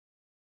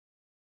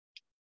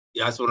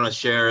 Yeah, I just want to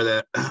share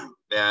that,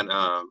 man,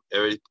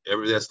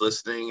 everybody that's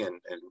listening and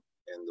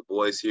the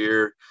boys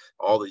here,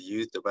 all the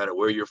youth, no matter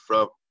where you're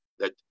from,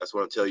 that's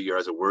what I tell you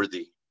guys are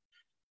worthy.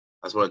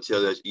 That's what I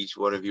tell you, that each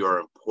one of you are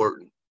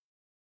important,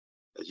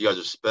 that you guys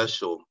are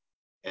special,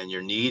 and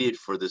you're needed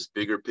for this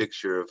bigger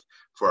picture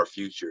for our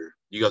future.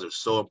 You guys are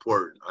so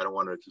important. I don't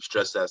want to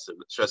stress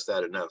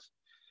that enough.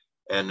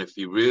 And if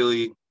you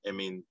really,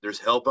 there's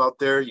help out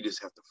there. You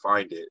just have to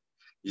find it.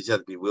 You just have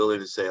to be willing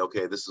to say,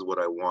 okay, this is what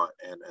I want,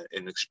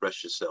 and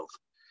express yourself.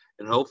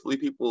 And hopefully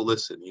people will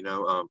listen.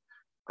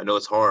 I know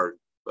it's hard,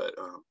 but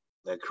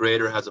the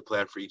Creator has a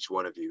plan for each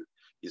one of you.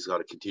 He's got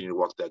to continue to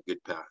walk that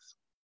good path.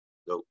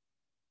 So,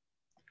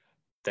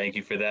 thank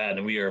you for that.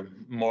 And we are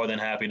more than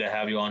happy to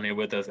have you on here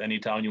with us.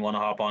 Anytime you want to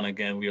hop on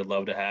again, we would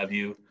love to have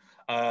you.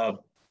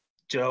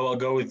 Joe, I'll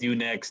go with you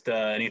next.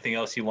 Anything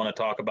else you want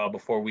to talk about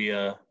before we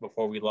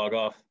log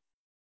off?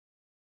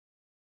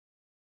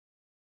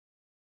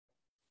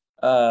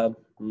 No,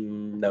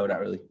 not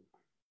really.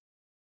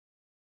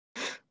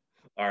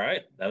 All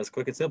right, that was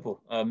quick and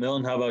simple.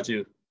 Milton, how about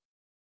you?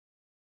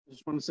 I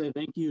just want to say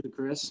thank you to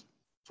Chris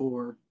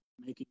for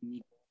making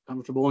me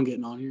comfortable and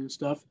getting on here and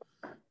stuff.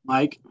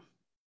 Mike,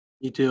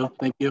 you too.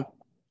 Thank you.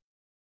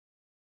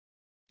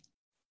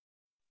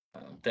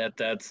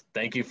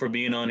 Thank you for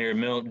being on here,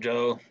 Milton,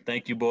 Joe.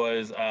 Thank you,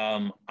 boys.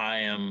 I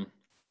am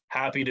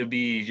happy to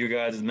be your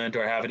guys'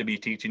 mentor, happy to be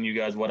teaching you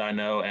guys what I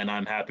know, and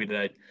I'm happy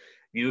that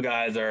you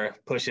guys are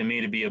pushing me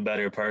to be a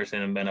better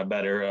person and been a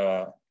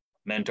better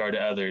mentor to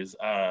others.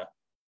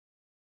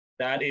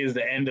 That is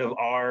the end of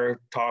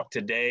our talk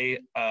today.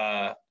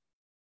 I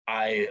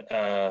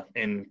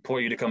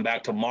implore you to come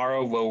back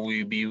tomorrow where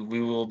we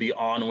will be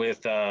on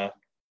with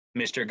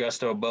Mr.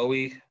 Gusto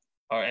Bowie,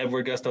 or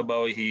Edward Gusto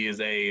Bowie. He is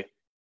a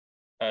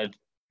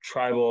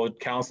tribal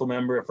council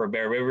member for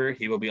Bear River.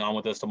 He will be on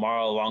with us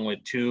tomorrow, along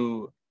with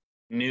 2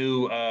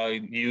 new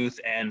youth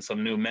and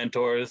some new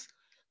mentors.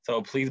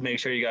 So please make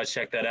sure you guys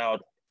check that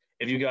out.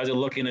 If you guys are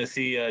looking to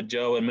see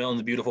Joe and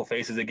Milton's beautiful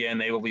faces again,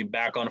 they will be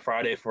back on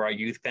Friday for our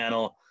youth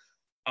panel.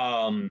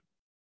 I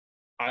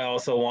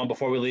also want,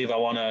 before we leave, I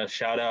want to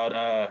shout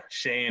out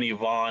Shay and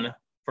Yvonne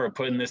for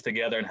putting this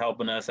together and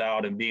helping us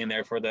out and being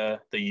there for the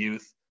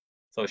youth.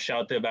 So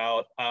shout them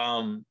out.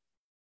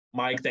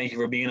 Mike, thank you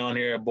for being on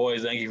here.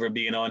 Boys, thank you for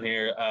being on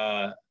here.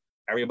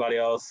 Everybody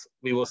else,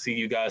 we will see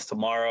you guys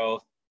tomorrow.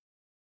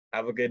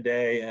 Have a good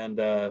day and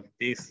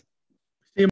peace.